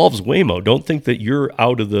that involves Waymo. Don't think that you're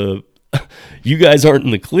out of the... you guys aren't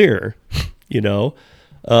in the clear,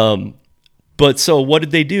 But so what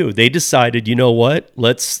did they do? They decided, you know what?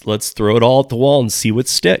 Let's throw it all at the wall and see what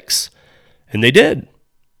sticks. And they did.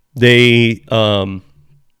 They're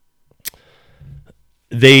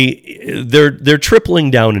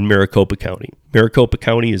tripling down in Maricopa County. Maricopa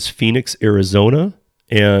County is Phoenix, Arizona,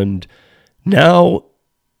 and now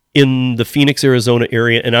in the Phoenix, Arizona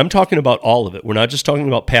area, and I'm talking about all of it. We're not just talking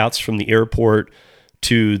about paths from the airport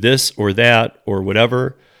to this or that or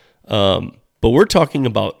whatever, but we're talking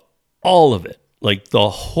about all of it. The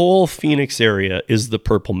whole Phoenix area is the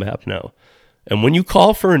purple map now. And when you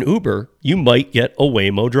call for an Uber, you might get a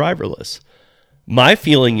Waymo driverless. My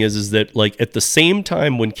feeling is that at the same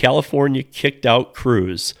time when California kicked out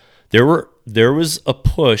Cruise, there was a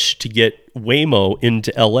push to get Waymo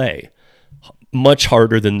into LA, much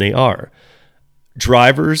harder than they are.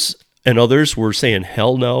 Drivers and others were saying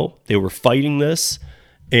hell no. They were fighting this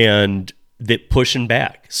and pushing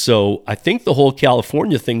back. So I think the whole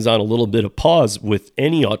California thing's on a little bit of pause with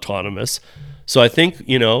any autonomous. So I think,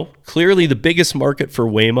 clearly the biggest market for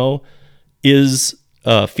Waymo is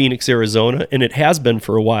Phoenix, Arizona, and it has been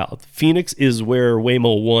for a while. Phoenix is where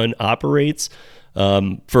Waymo One operates.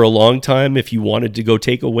 For a long time, if you wanted to go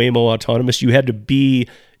take a Waymo autonomous, you had to be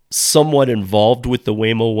somewhat involved with the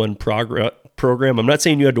Waymo One program. I'm not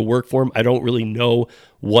saying you had to work for them. I don't really know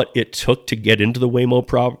what it took to get into the Waymo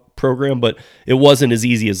program, but it wasn't as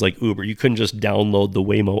easy as Uber. You couldn't just download the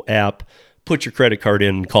Waymo app, put your credit card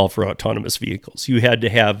in, and call for autonomous vehicles. You had to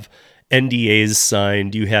have NDAs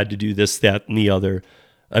signed. You had to do this, that, and the other.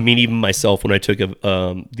 I mean, even myself, when I took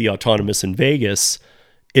the autonomous in Vegas,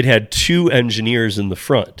 it had 2 engineers in the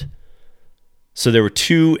front. So there were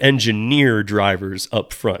 2 engineer drivers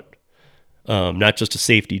up front, not just a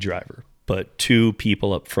safety driver, but 2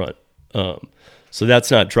 people up front. So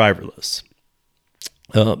that's not driverless.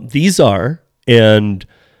 These are, and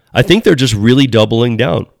I think they're just really doubling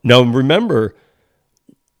down. Now, remember,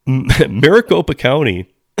 Maricopa County,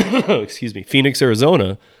 Phoenix,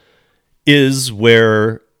 Arizona, is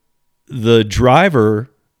where the driver,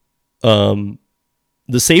 the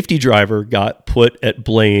safety driver got put at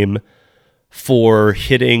blame for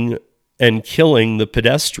hitting and killing the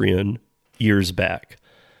pedestrian years back.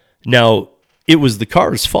 Now, it was the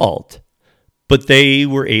car's fault, but they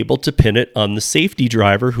were able to pin it on the safety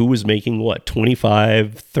driver who was making,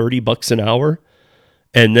 $25-30 an hour,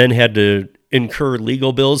 and then had to incur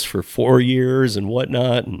legal bills for 4 years and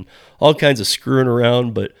whatnot and all kinds of screwing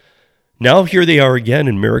around. But now here they are again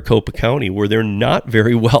in Maricopa County, where they're not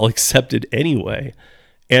very well accepted anyway.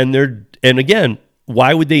 And again,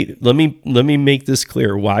 why would they, let me make this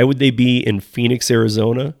clear. Why would they be in Phoenix,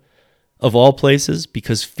 Arizona, of all places?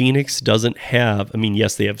 Because Phoenix doesn't have,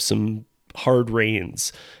 yes, they have some hard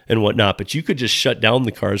rains and whatnot, but you could just shut down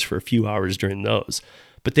the cars for a few hours during those.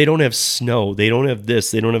 But they don't have snow. They don't have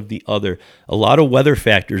this. They don't have the other. A lot of weather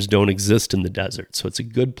factors don't exist in the desert, so it's a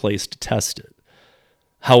good place to test it.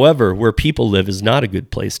 However, where people live is not a good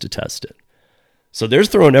place to test it. So they're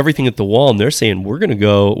throwing everything at the wall, and they're saying, we're going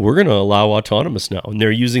to allow autonomous now. And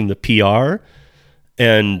they're using the PR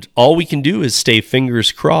And all we can do is stay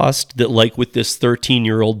fingers crossed that, like with this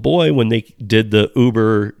 13-year-old boy, when they did the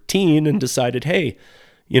Uber teen and decided, hey,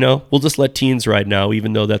 we'll just let teens ride now,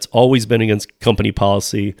 even though that's always been against company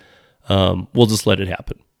policy. We'll just let it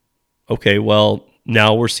happen. Okay, well,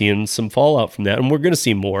 now we're seeing some fallout from that, and we're going to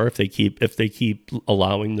see more if they keep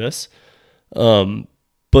allowing this.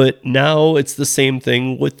 But now it's the same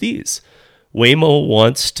thing with these. Waymo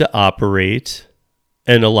wants to operate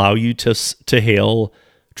and allow you to hail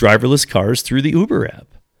driverless cars through the Uber app.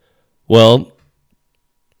 Well,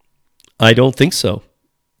 I don't think so,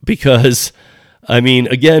 because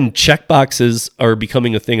again, checkboxes are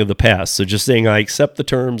becoming a thing of the past. So just saying I accept the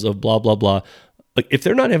terms of blah blah blah. Like, if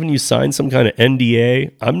they're not having you sign some kind of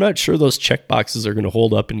NDA, I'm not sure those checkboxes are going to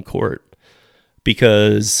hold up in court,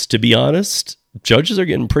 because to be honest, judges are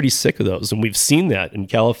getting pretty sick of those, and we've seen that in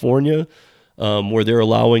California. Where they're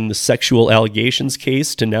allowing the sexual allegations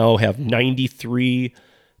case to now have 93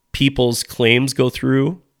 people's claims go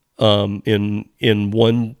through in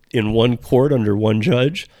one court under one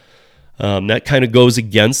judge. That kind of goes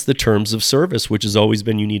against the terms of service, which has always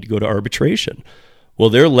been you need to go to arbitration.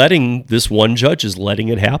 Well, this one judge is letting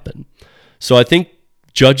it happen. So I think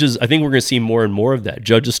we're going to see more and more of that.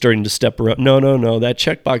 Judges starting to step around. No, that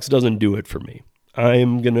checkbox doesn't do it for me.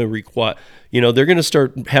 I'm going to require, they're going to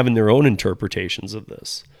start having their own interpretations of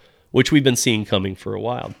this, which we've been seeing coming for a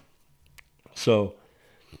while. So,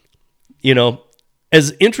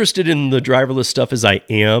 as interested in the driverless stuff as I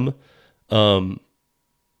am, I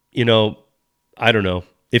don't know.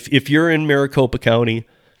 If you're in Maricopa County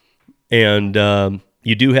and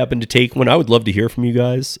you do happen to take one, I would love to hear from you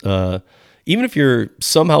guys. Even if you're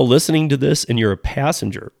somehow listening to this and you're a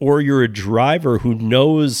passenger, or you're a driver who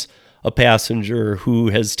knows a passenger who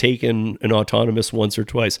has taken an autonomous once or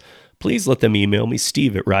twice, please let them email me,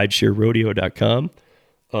 steve@ridesharerodeo.com.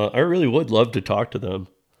 I really would love to talk to them.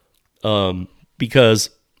 Because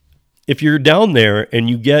if you're down there and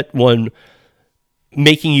you get one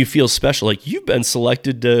making you feel special, like you've been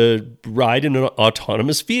selected to ride in an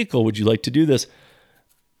autonomous vehicle, would you like to do this?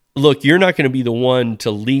 Look, you're not going to be the one to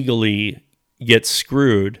legally get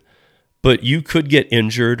screwed, but you could get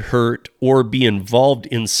injured, hurt, or be involved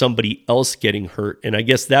in somebody else getting hurt. And I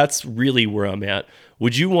guess that's really where I'm at.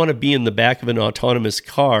 Would you want to be in the back of an autonomous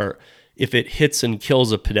car if it hits and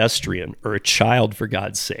kills a pedestrian or a child, for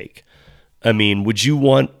God's sake? Would you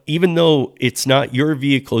want, even though it's not your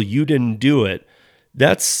vehicle, you didn't do it,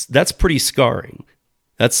 that's pretty scarring.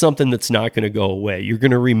 That's something that's not going to go away. You're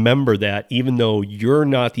going to remember that even though you're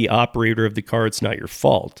not the operator of the car, it's not your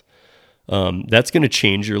fault. That's going to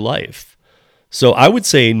change your life. So I would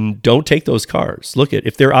say don't take those cars. Look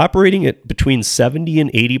if they're operating at between 70 and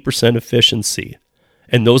 80% efficiency,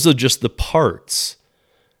 and those are just the parts,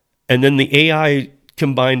 and then the AI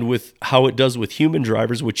combined with how it does with human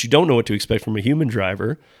drivers, which you don't know what to expect from a human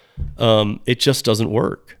driver, it just doesn't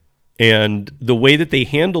work. And the way that they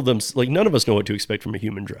handle them, like none of us know what to expect from a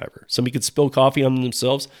human driver. Somebody could spill coffee on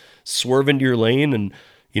themselves, swerve into your lane, and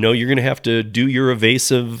you're going to have to do your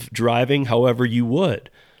evasive driving however you would.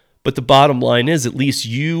 But the bottom line is, at least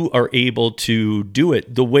you are able to do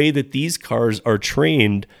it. The way that these cars are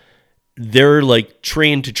trained, they're like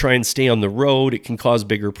trained to try and stay on the road. It can cause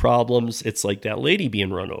bigger problems. It's like that lady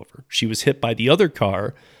being run over. She was hit by the other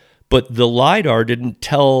car, but the LiDAR didn't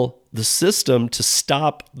tell the system to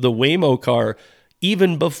stop the Waymo car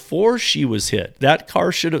even before she was hit. That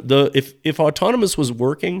car should have, if autonomous was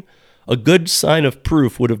working, a good sign of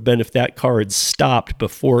proof would have been if that car had stopped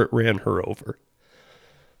before it ran her over.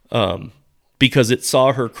 Because it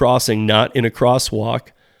saw her crossing not in a crosswalk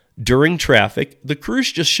during traffic. The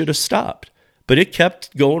cruise just should have stopped, but it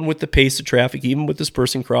kept going with the pace of traffic, even with this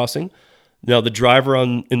person crossing. Now the driver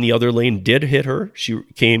in the other lane did hit her. She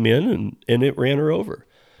came in and it ran her over.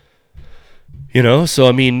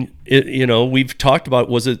 So we've talked about,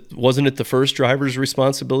 wasn't it the first driver's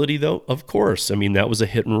responsibility though? Of course. That was a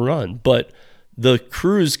hit and run, but the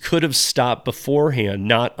cruise could have stopped beforehand,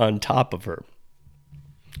 not on top of her.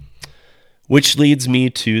 Which leads me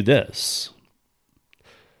to this.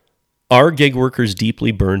 Are gig workers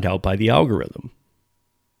deeply burned out by the algorithm?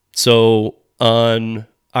 So on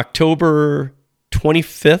October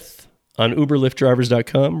 25th on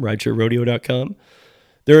uberlyftdrivers.com, ridesharerodeo.com,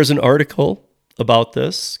 there is an article about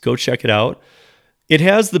this. Go check it out. It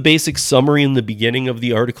has the basic summary in the beginning of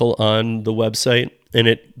the article on the website, and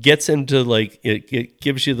it gets into it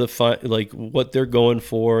gives you what they're going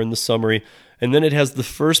for in the summary. And then it has the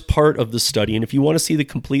first part of the study. And if you want to see the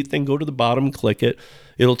complete thing, go to the bottom, click it.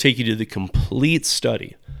 It'll take you to the complete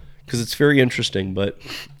study because it's very interesting. But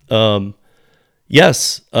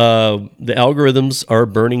yes, the algorithms are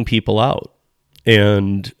burning people out.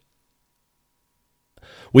 And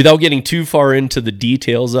without getting too far into the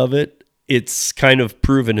details of it, it's kind of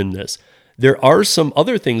proven in this. There are some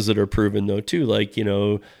other things that are proven though too, like,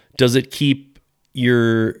 does it keep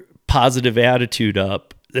your positive attitude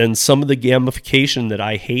up? And some of the gamification that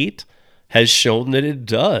I hate has shown that it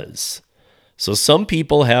does. So some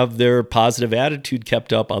people have their positive attitude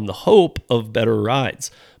kept up on the hope of better rides.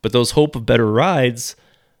 But those hope of better rides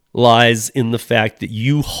lies in the fact that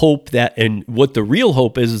you hope that, and what the real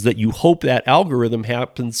hope is that you hope that algorithm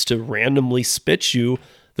happens to randomly spit you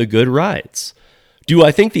the good rides. Do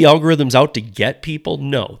I think the algorithm's out to get people?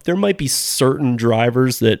 No. There might be certain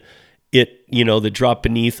drivers that that drop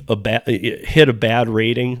beneath hit a bad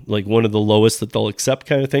rating, like one of the lowest that they'll accept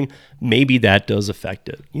kind of thing. Maybe that does affect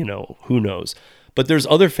it. Who knows? But there's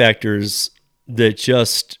other factors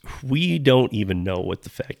that we don't even know what the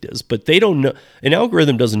fact is. But they don't know. An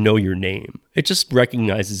algorithm doesn't know your name. It just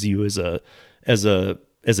recognizes you as a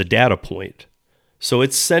data point. So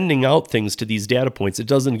it's sending out things to these data points. It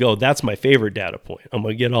doesn't go, that's my favorite data point, I'm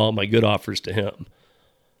going to get all my good offers to him.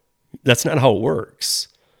 That's not how it works.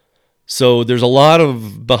 So there's a lot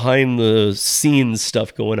of behind the scenes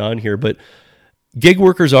stuff going on here, but gig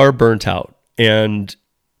workers are burnt out. And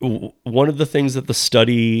one of the things that the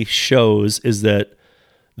study shows is that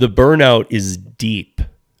the burnout is deep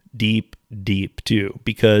too,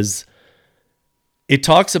 because it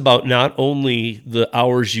talks about not only the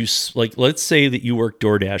hours like let's say that you work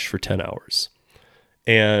DoorDash for 10 hours.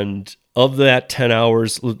 And of that 10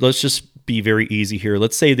 hours, let's just be very easy here.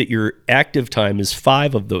 Let's say that your active time is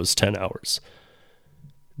 5 of those 10 hours.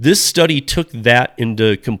 This study took that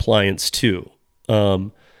into compliance too.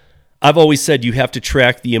 I've always said you have to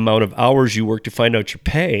track the amount of hours you work to find out your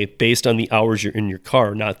pay based on the hours you're in your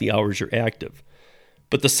car, not the hours you're active.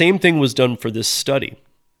 But the same thing was done for this study.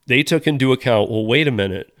 They took into account, well, wait a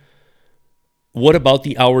minute. What about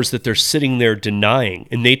the hours that they're sitting there denying?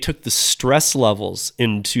 And they took the stress levels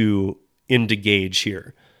into gauge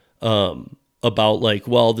here. About like,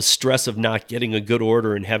 well, the stress of not getting a good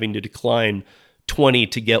order and having to decline 20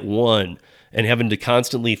 to get 1 and having to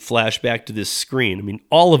constantly flash back to this screen. I mean,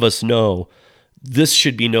 all of us know this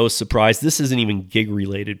should be no surprise. This isn't even gig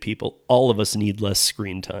related, people. All of us need less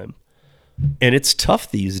screen time. And it's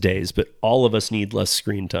tough these days, but all of us need less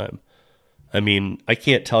screen time. I mean, I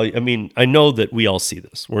can't tell you. I mean, I know that we all see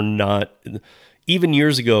this. We're not, even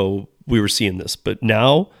years ago, we were seeing this, but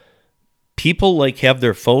now people like have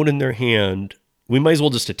their phone in their hand. We might as well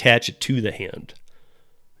just attach it to the hand.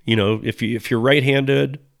 If you're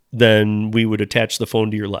right-handed, then we would attach the phone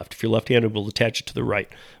to your left. If you're left-handed, we'll attach it to the right.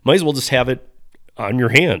 Might as well just have it on your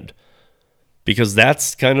hand, because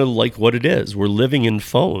that's kind of like what it is. We're living in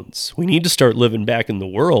phones. We need to start living back in the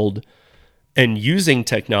world and using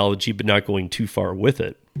technology, but not going too far with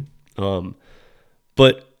it.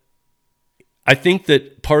 But I think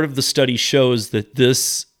that part of the study shows that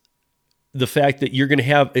the fact that you're going to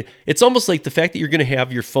have, it's almost like the fact that you're going to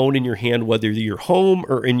have your phone in your hand, whether you're home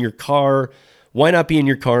or in your car. Why not be in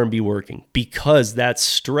your car and be working? Because that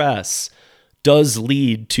stress does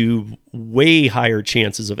lead to way higher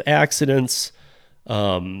chances of accidents,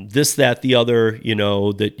 this, that, the other,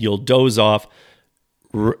 that you'll doze off.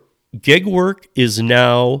 Gig work is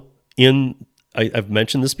now I've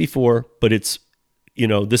mentioned this before, but it's,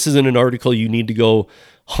 this isn't an article you need to go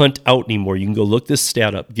hunt out anymore. You can go look this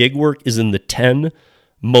stat up. Gig work is in the 10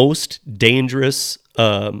 most dangerous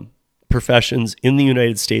professions in the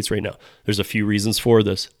United States right now. There's a few reasons for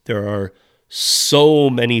this. There are so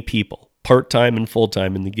many people, part-time and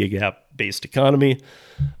full-time, in the gig app-based economy.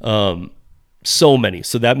 So many.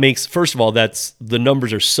 So that makes, first of all, the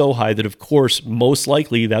numbers are so high that, of course, most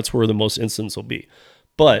likely that's where the most incidents will be.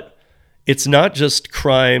 But it's not just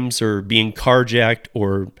crimes or being carjacked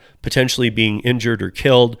or potentially being injured or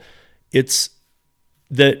killed. It's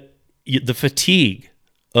that the fatigue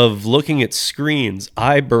of looking at screens,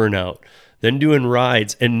 eye burnout, then doing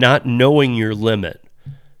rides and not knowing your limit,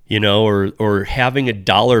 or having a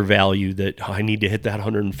dollar value that I need to hit that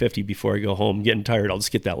 150 before I go home. I'm getting tired. I'll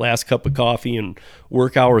just get that last cup of coffee and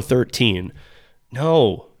work hour 13.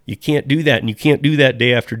 No, you can't do that. And you can't do that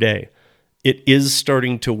day after day. It is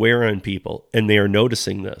starting to wear on people, and they are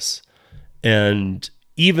noticing this. And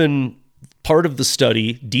even part of the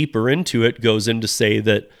study, deeper into it, goes in to say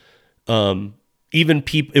that even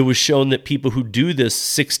people, it was shown that people who do this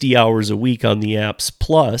 60 hours a week on the apps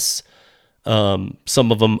plus,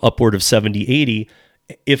 some of them upward of 70, 80,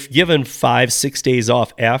 if given 5-6 days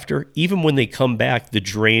off after, even when they come back, the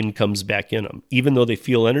drain comes back in them. Even though they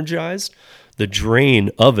feel energized, the drain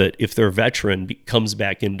of it, if they're a veteran, comes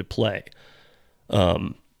back into play.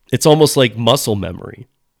 It's almost like muscle memory.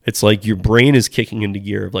 It's like your brain is kicking into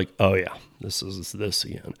gear of like, oh yeah, this is this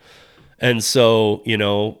again. And so,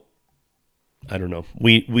 I don't know.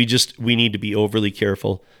 We need to be overly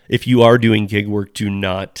careful. If you are doing gig work, do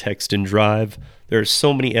not text and drive. There are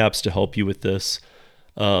so many apps to help you with this.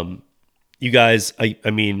 You guys,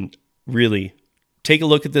 I mean, really, take a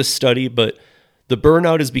look at this study, but the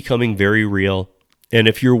burnout is becoming very real. And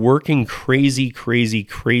if you're working crazy, crazy,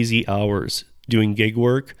 crazy hours doing gig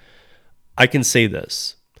work, I can say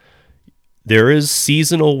this. There is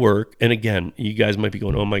seasonal work. And again, you guys might be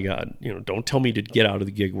going, oh my God, don't tell me to get out of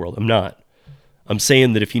the gig world. I'm not. I'm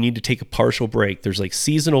saying that if you need to take a partial break, there's like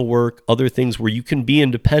seasonal work, other things where you can be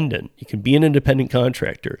independent. You can be an independent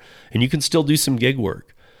contractor and you can still do some gig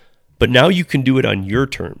work. But now you can do it on your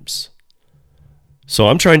terms. So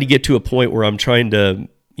I'm trying to get to a point where I'm trying to,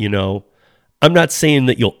 I'm not saying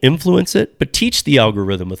that you'll influence it, but teach the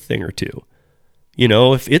algorithm a thing or two.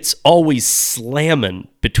 If it's always slamming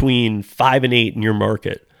between 5 and 8 in your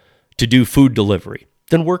market to do food delivery,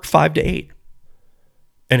 then work 5 to 8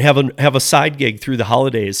 and have a side gig through the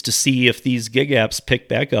holidays to see if these gig apps pick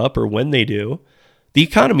back up or when they do. The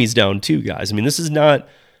economy's down too, guys. I mean, this is not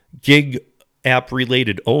gig app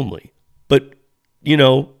related only, but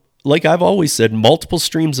like I've always said, multiple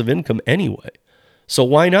streams of income anyway. So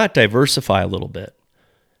why not diversify a little bit?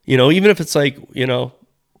 Even if it's like,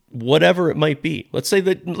 whatever it might be. Let's say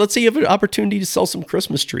you have an opportunity to sell some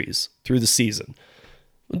Christmas trees through the season.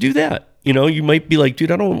 Well, do that. You might be like,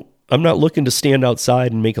 dude, I'm not looking to stand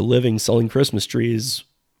outside and make a living selling Christmas trees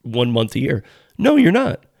 1 month a year. No, you're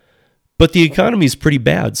not. But the economy is pretty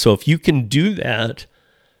bad. So if you can do that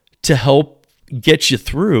to help get you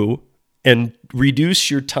through and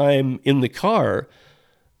reduce your time in the car,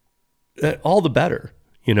 all the better.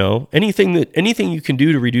 Anything you can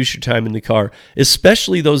do to reduce your time in the car,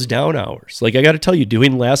 especially those down hours. Like I got to tell you,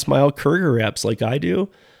 doing last mile courier apps like I do,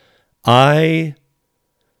 I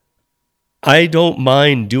don't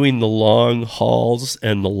mind doing the long hauls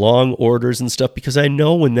and the long orders and stuff because I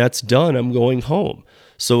know when that's done, I'm going home.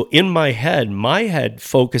 So in my head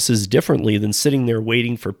focuses differently than sitting there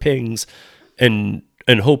waiting for pings and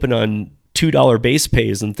hoping on $2 base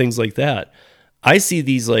pays and things like that. I see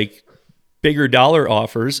these like bigger dollar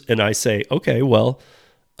offers and I say, okay, well,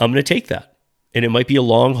 I'm going to take that. And it might be a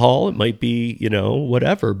long haul. It might be,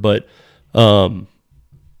 whatever. But bottom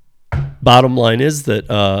line is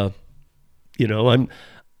that,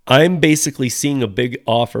 I'm basically seeing a big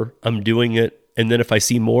offer. I'm doing it. And then if I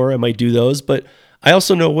see more, I might do those. But I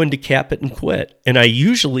also know when to cap it and quit. And I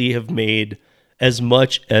usually have made as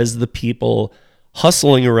much as the people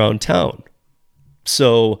hustling around town.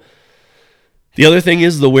 So the other thing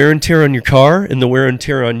is the wear and tear on your car and the wear and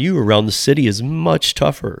tear on you around the city is much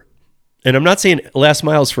tougher. And I'm not saying last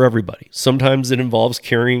mile is for everybody. Sometimes it involves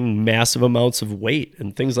carrying massive amounts of weight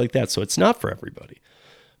and things like that. So it's not for everybody.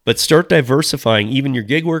 But start diversifying even your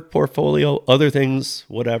gig work portfolio, other things,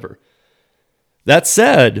 whatever. That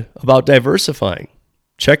said, about diversifying,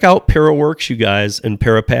 check out Paraworks, you guys, and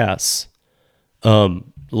Parapass.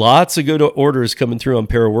 Lots of good orders coming through on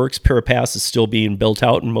Paraworks. Parapass is still being built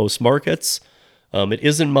out in most markets. It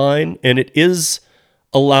isn't mine, and it is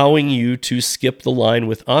allowing you to skip the line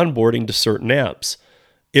with onboarding to certain apps.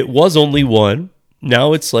 It was only 1.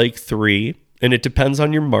 Now it's like 3, and it depends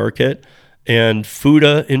on your market. And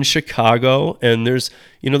Fuda in Chicago, and there's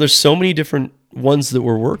so many different ones that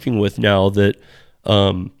we're working with now that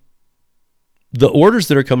the orders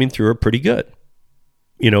that are coming through are pretty good.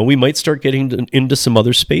 We might start getting into some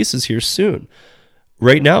other spaces here soon.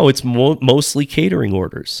 Right now, it's mostly catering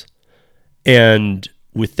orders. And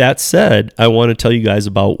with that said, I want to tell you guys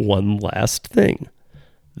about one last thing.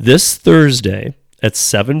 This Thursday at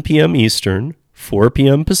 7 p.m. Eastern, 4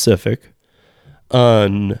 p.m. Pacific,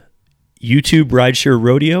 on YouTube Rideshare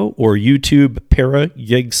Rodeo or YouTube Para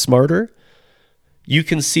Gig Smarter, you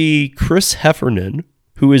can see Chris Heffernan,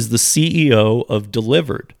 who is the CEO of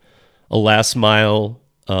Delivered, a last mile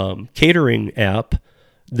catering app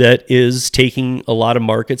that is taking a lot of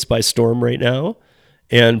markets by storm right now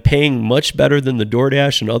and paying much better than the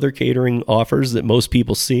DoorDash and other catering offers that most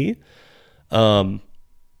people see. And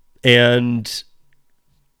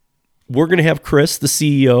we're going to have Chris, the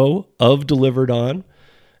CEO of Delivered, on.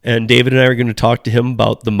 And David and I are going to talk to him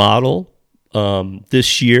about the model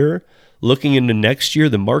this year, looking into next year,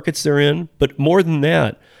 the markets they're in. But more than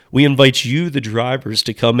that, we invite you, the drivers,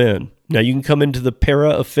 to come in. Now, you can come into the Para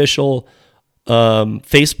Official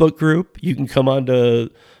Facebook group. You can come onto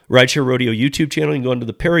Rideshare Rodeo YouTube channel. You can go onto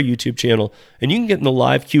the Para YouTube channel, and you can get in the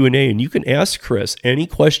live Q&A, and you can ask Chris any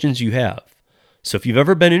questions you have. So if you've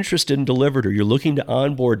ever been interested in Delivered or you're looking to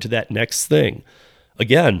onboard to that next thing,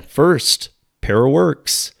 again, first,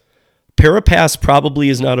 Paraworks. Parapass probably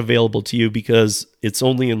is not available to you because it's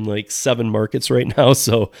only in like 7 markets right now.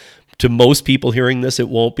 So to most people hearing this, it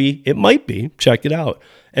won't be. It might be. Check it out.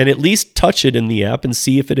 And at least touch it in the app and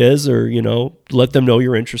see if it is, or, let them know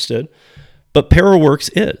you're interested. But Paraworks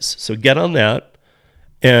is. So get on that.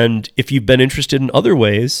 And if you've been interested in other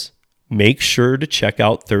ways, make sure to check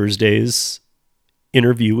out Thursday's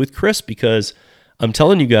interview with Chris, because I'm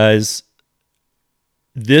telling you guys,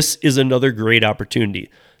 this is another great opportunity.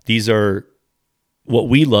 These are what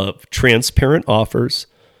we love, transparent offers,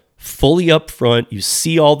 fully upfront. You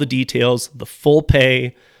see all the details, the full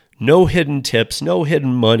pay, no hidden tips, no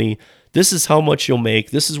hidden money. This is how much you'll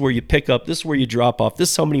make. This is where you pick up. This is where you drop off.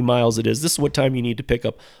 This is how many miles it is. This is what time you need to pick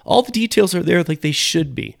up. All the details are there like they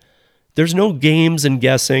should be. There's no games and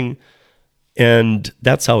guessing, and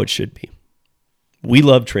that's how it should be. We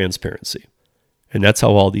love transparency, and that's how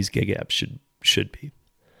all these gig apps should be.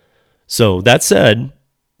 So that said,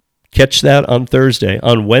 catch that on Thursday.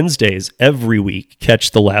 On Wednesdays, every week,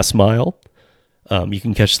 catch The Last Mile. You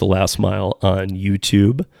can catch The Last Mile on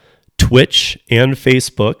YouTube, Twitch, and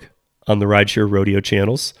Facebook on the Rideshare Rodeo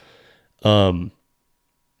channels. You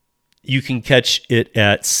can catch it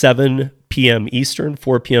at 7 p.m. Eastern,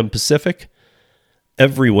 4 p.m. Pacific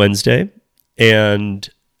every Wednesday. And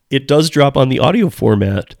it does drop on the audio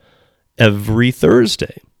format every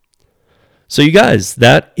Thursday. So you guys,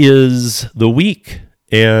 that is the week.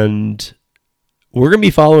 And we're going to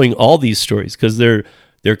be following all these stories because they're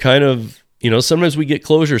kind of, sometimes we get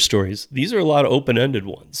closure stories. These are a lot of open-ended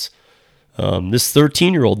ones. This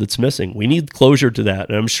 13-year-old that's missing, we need closure to that.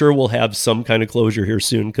 And I'm sure we'll have some kind of closure here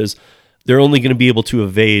soon because they're only going to be able to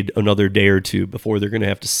evade another day or two before they're going to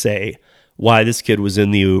have to say why this kid was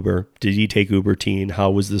in the Uber. Did he take Uber Teen? How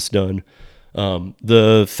was this done?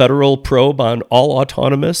 The federal probe on all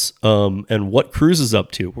autonomous and what Cruise is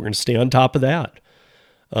up to. We're going to stay on top of that.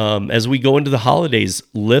 As we go into the holidays,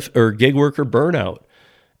 Lyft or gig worker burnout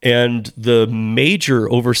and the major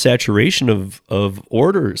oversaturation of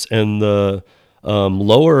orders and the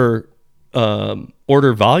lower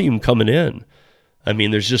order volume coming in. I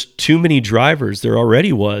mean, there's just too many drivers. There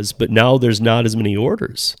already was, but now there's not as many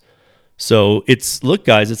orders. So look,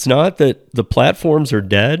 guys, it's not that the platforms are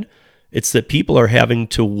dead. It's that people are having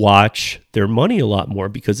to watch their money a lot more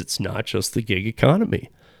because it's not just the gig economy.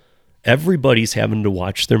 Everybody's having to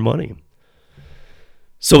watch their money.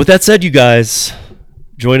 So with that said, you guys,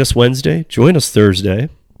 join us Wednesday, join us Thursday,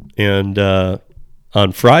 and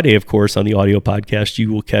on Friday, of course, on the audio podcast,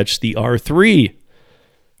 you will catch the R3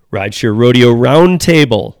 Rideshare Rodeo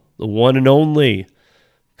Roundtable, the one and only,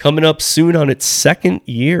 coming up soon on its 2nd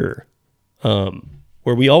year,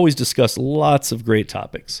 where we always discuss lots of great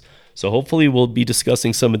topics. So hopefully we'll be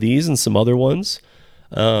discussing some of these and some other ones.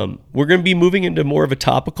 We're going to be moving into more of a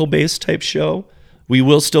topical-based type show. We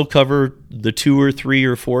will still cover the 2 or 3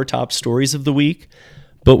 or 4 top stories of the week,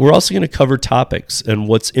 but we're also going to cover topics and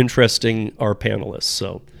what's interesting our panelists.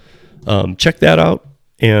 So check that out.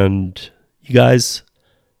 And you guys,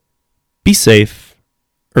 be safe,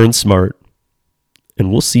 earn smart,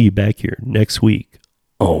 and we'll see you back here next week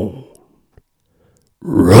on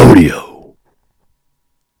Rodeo.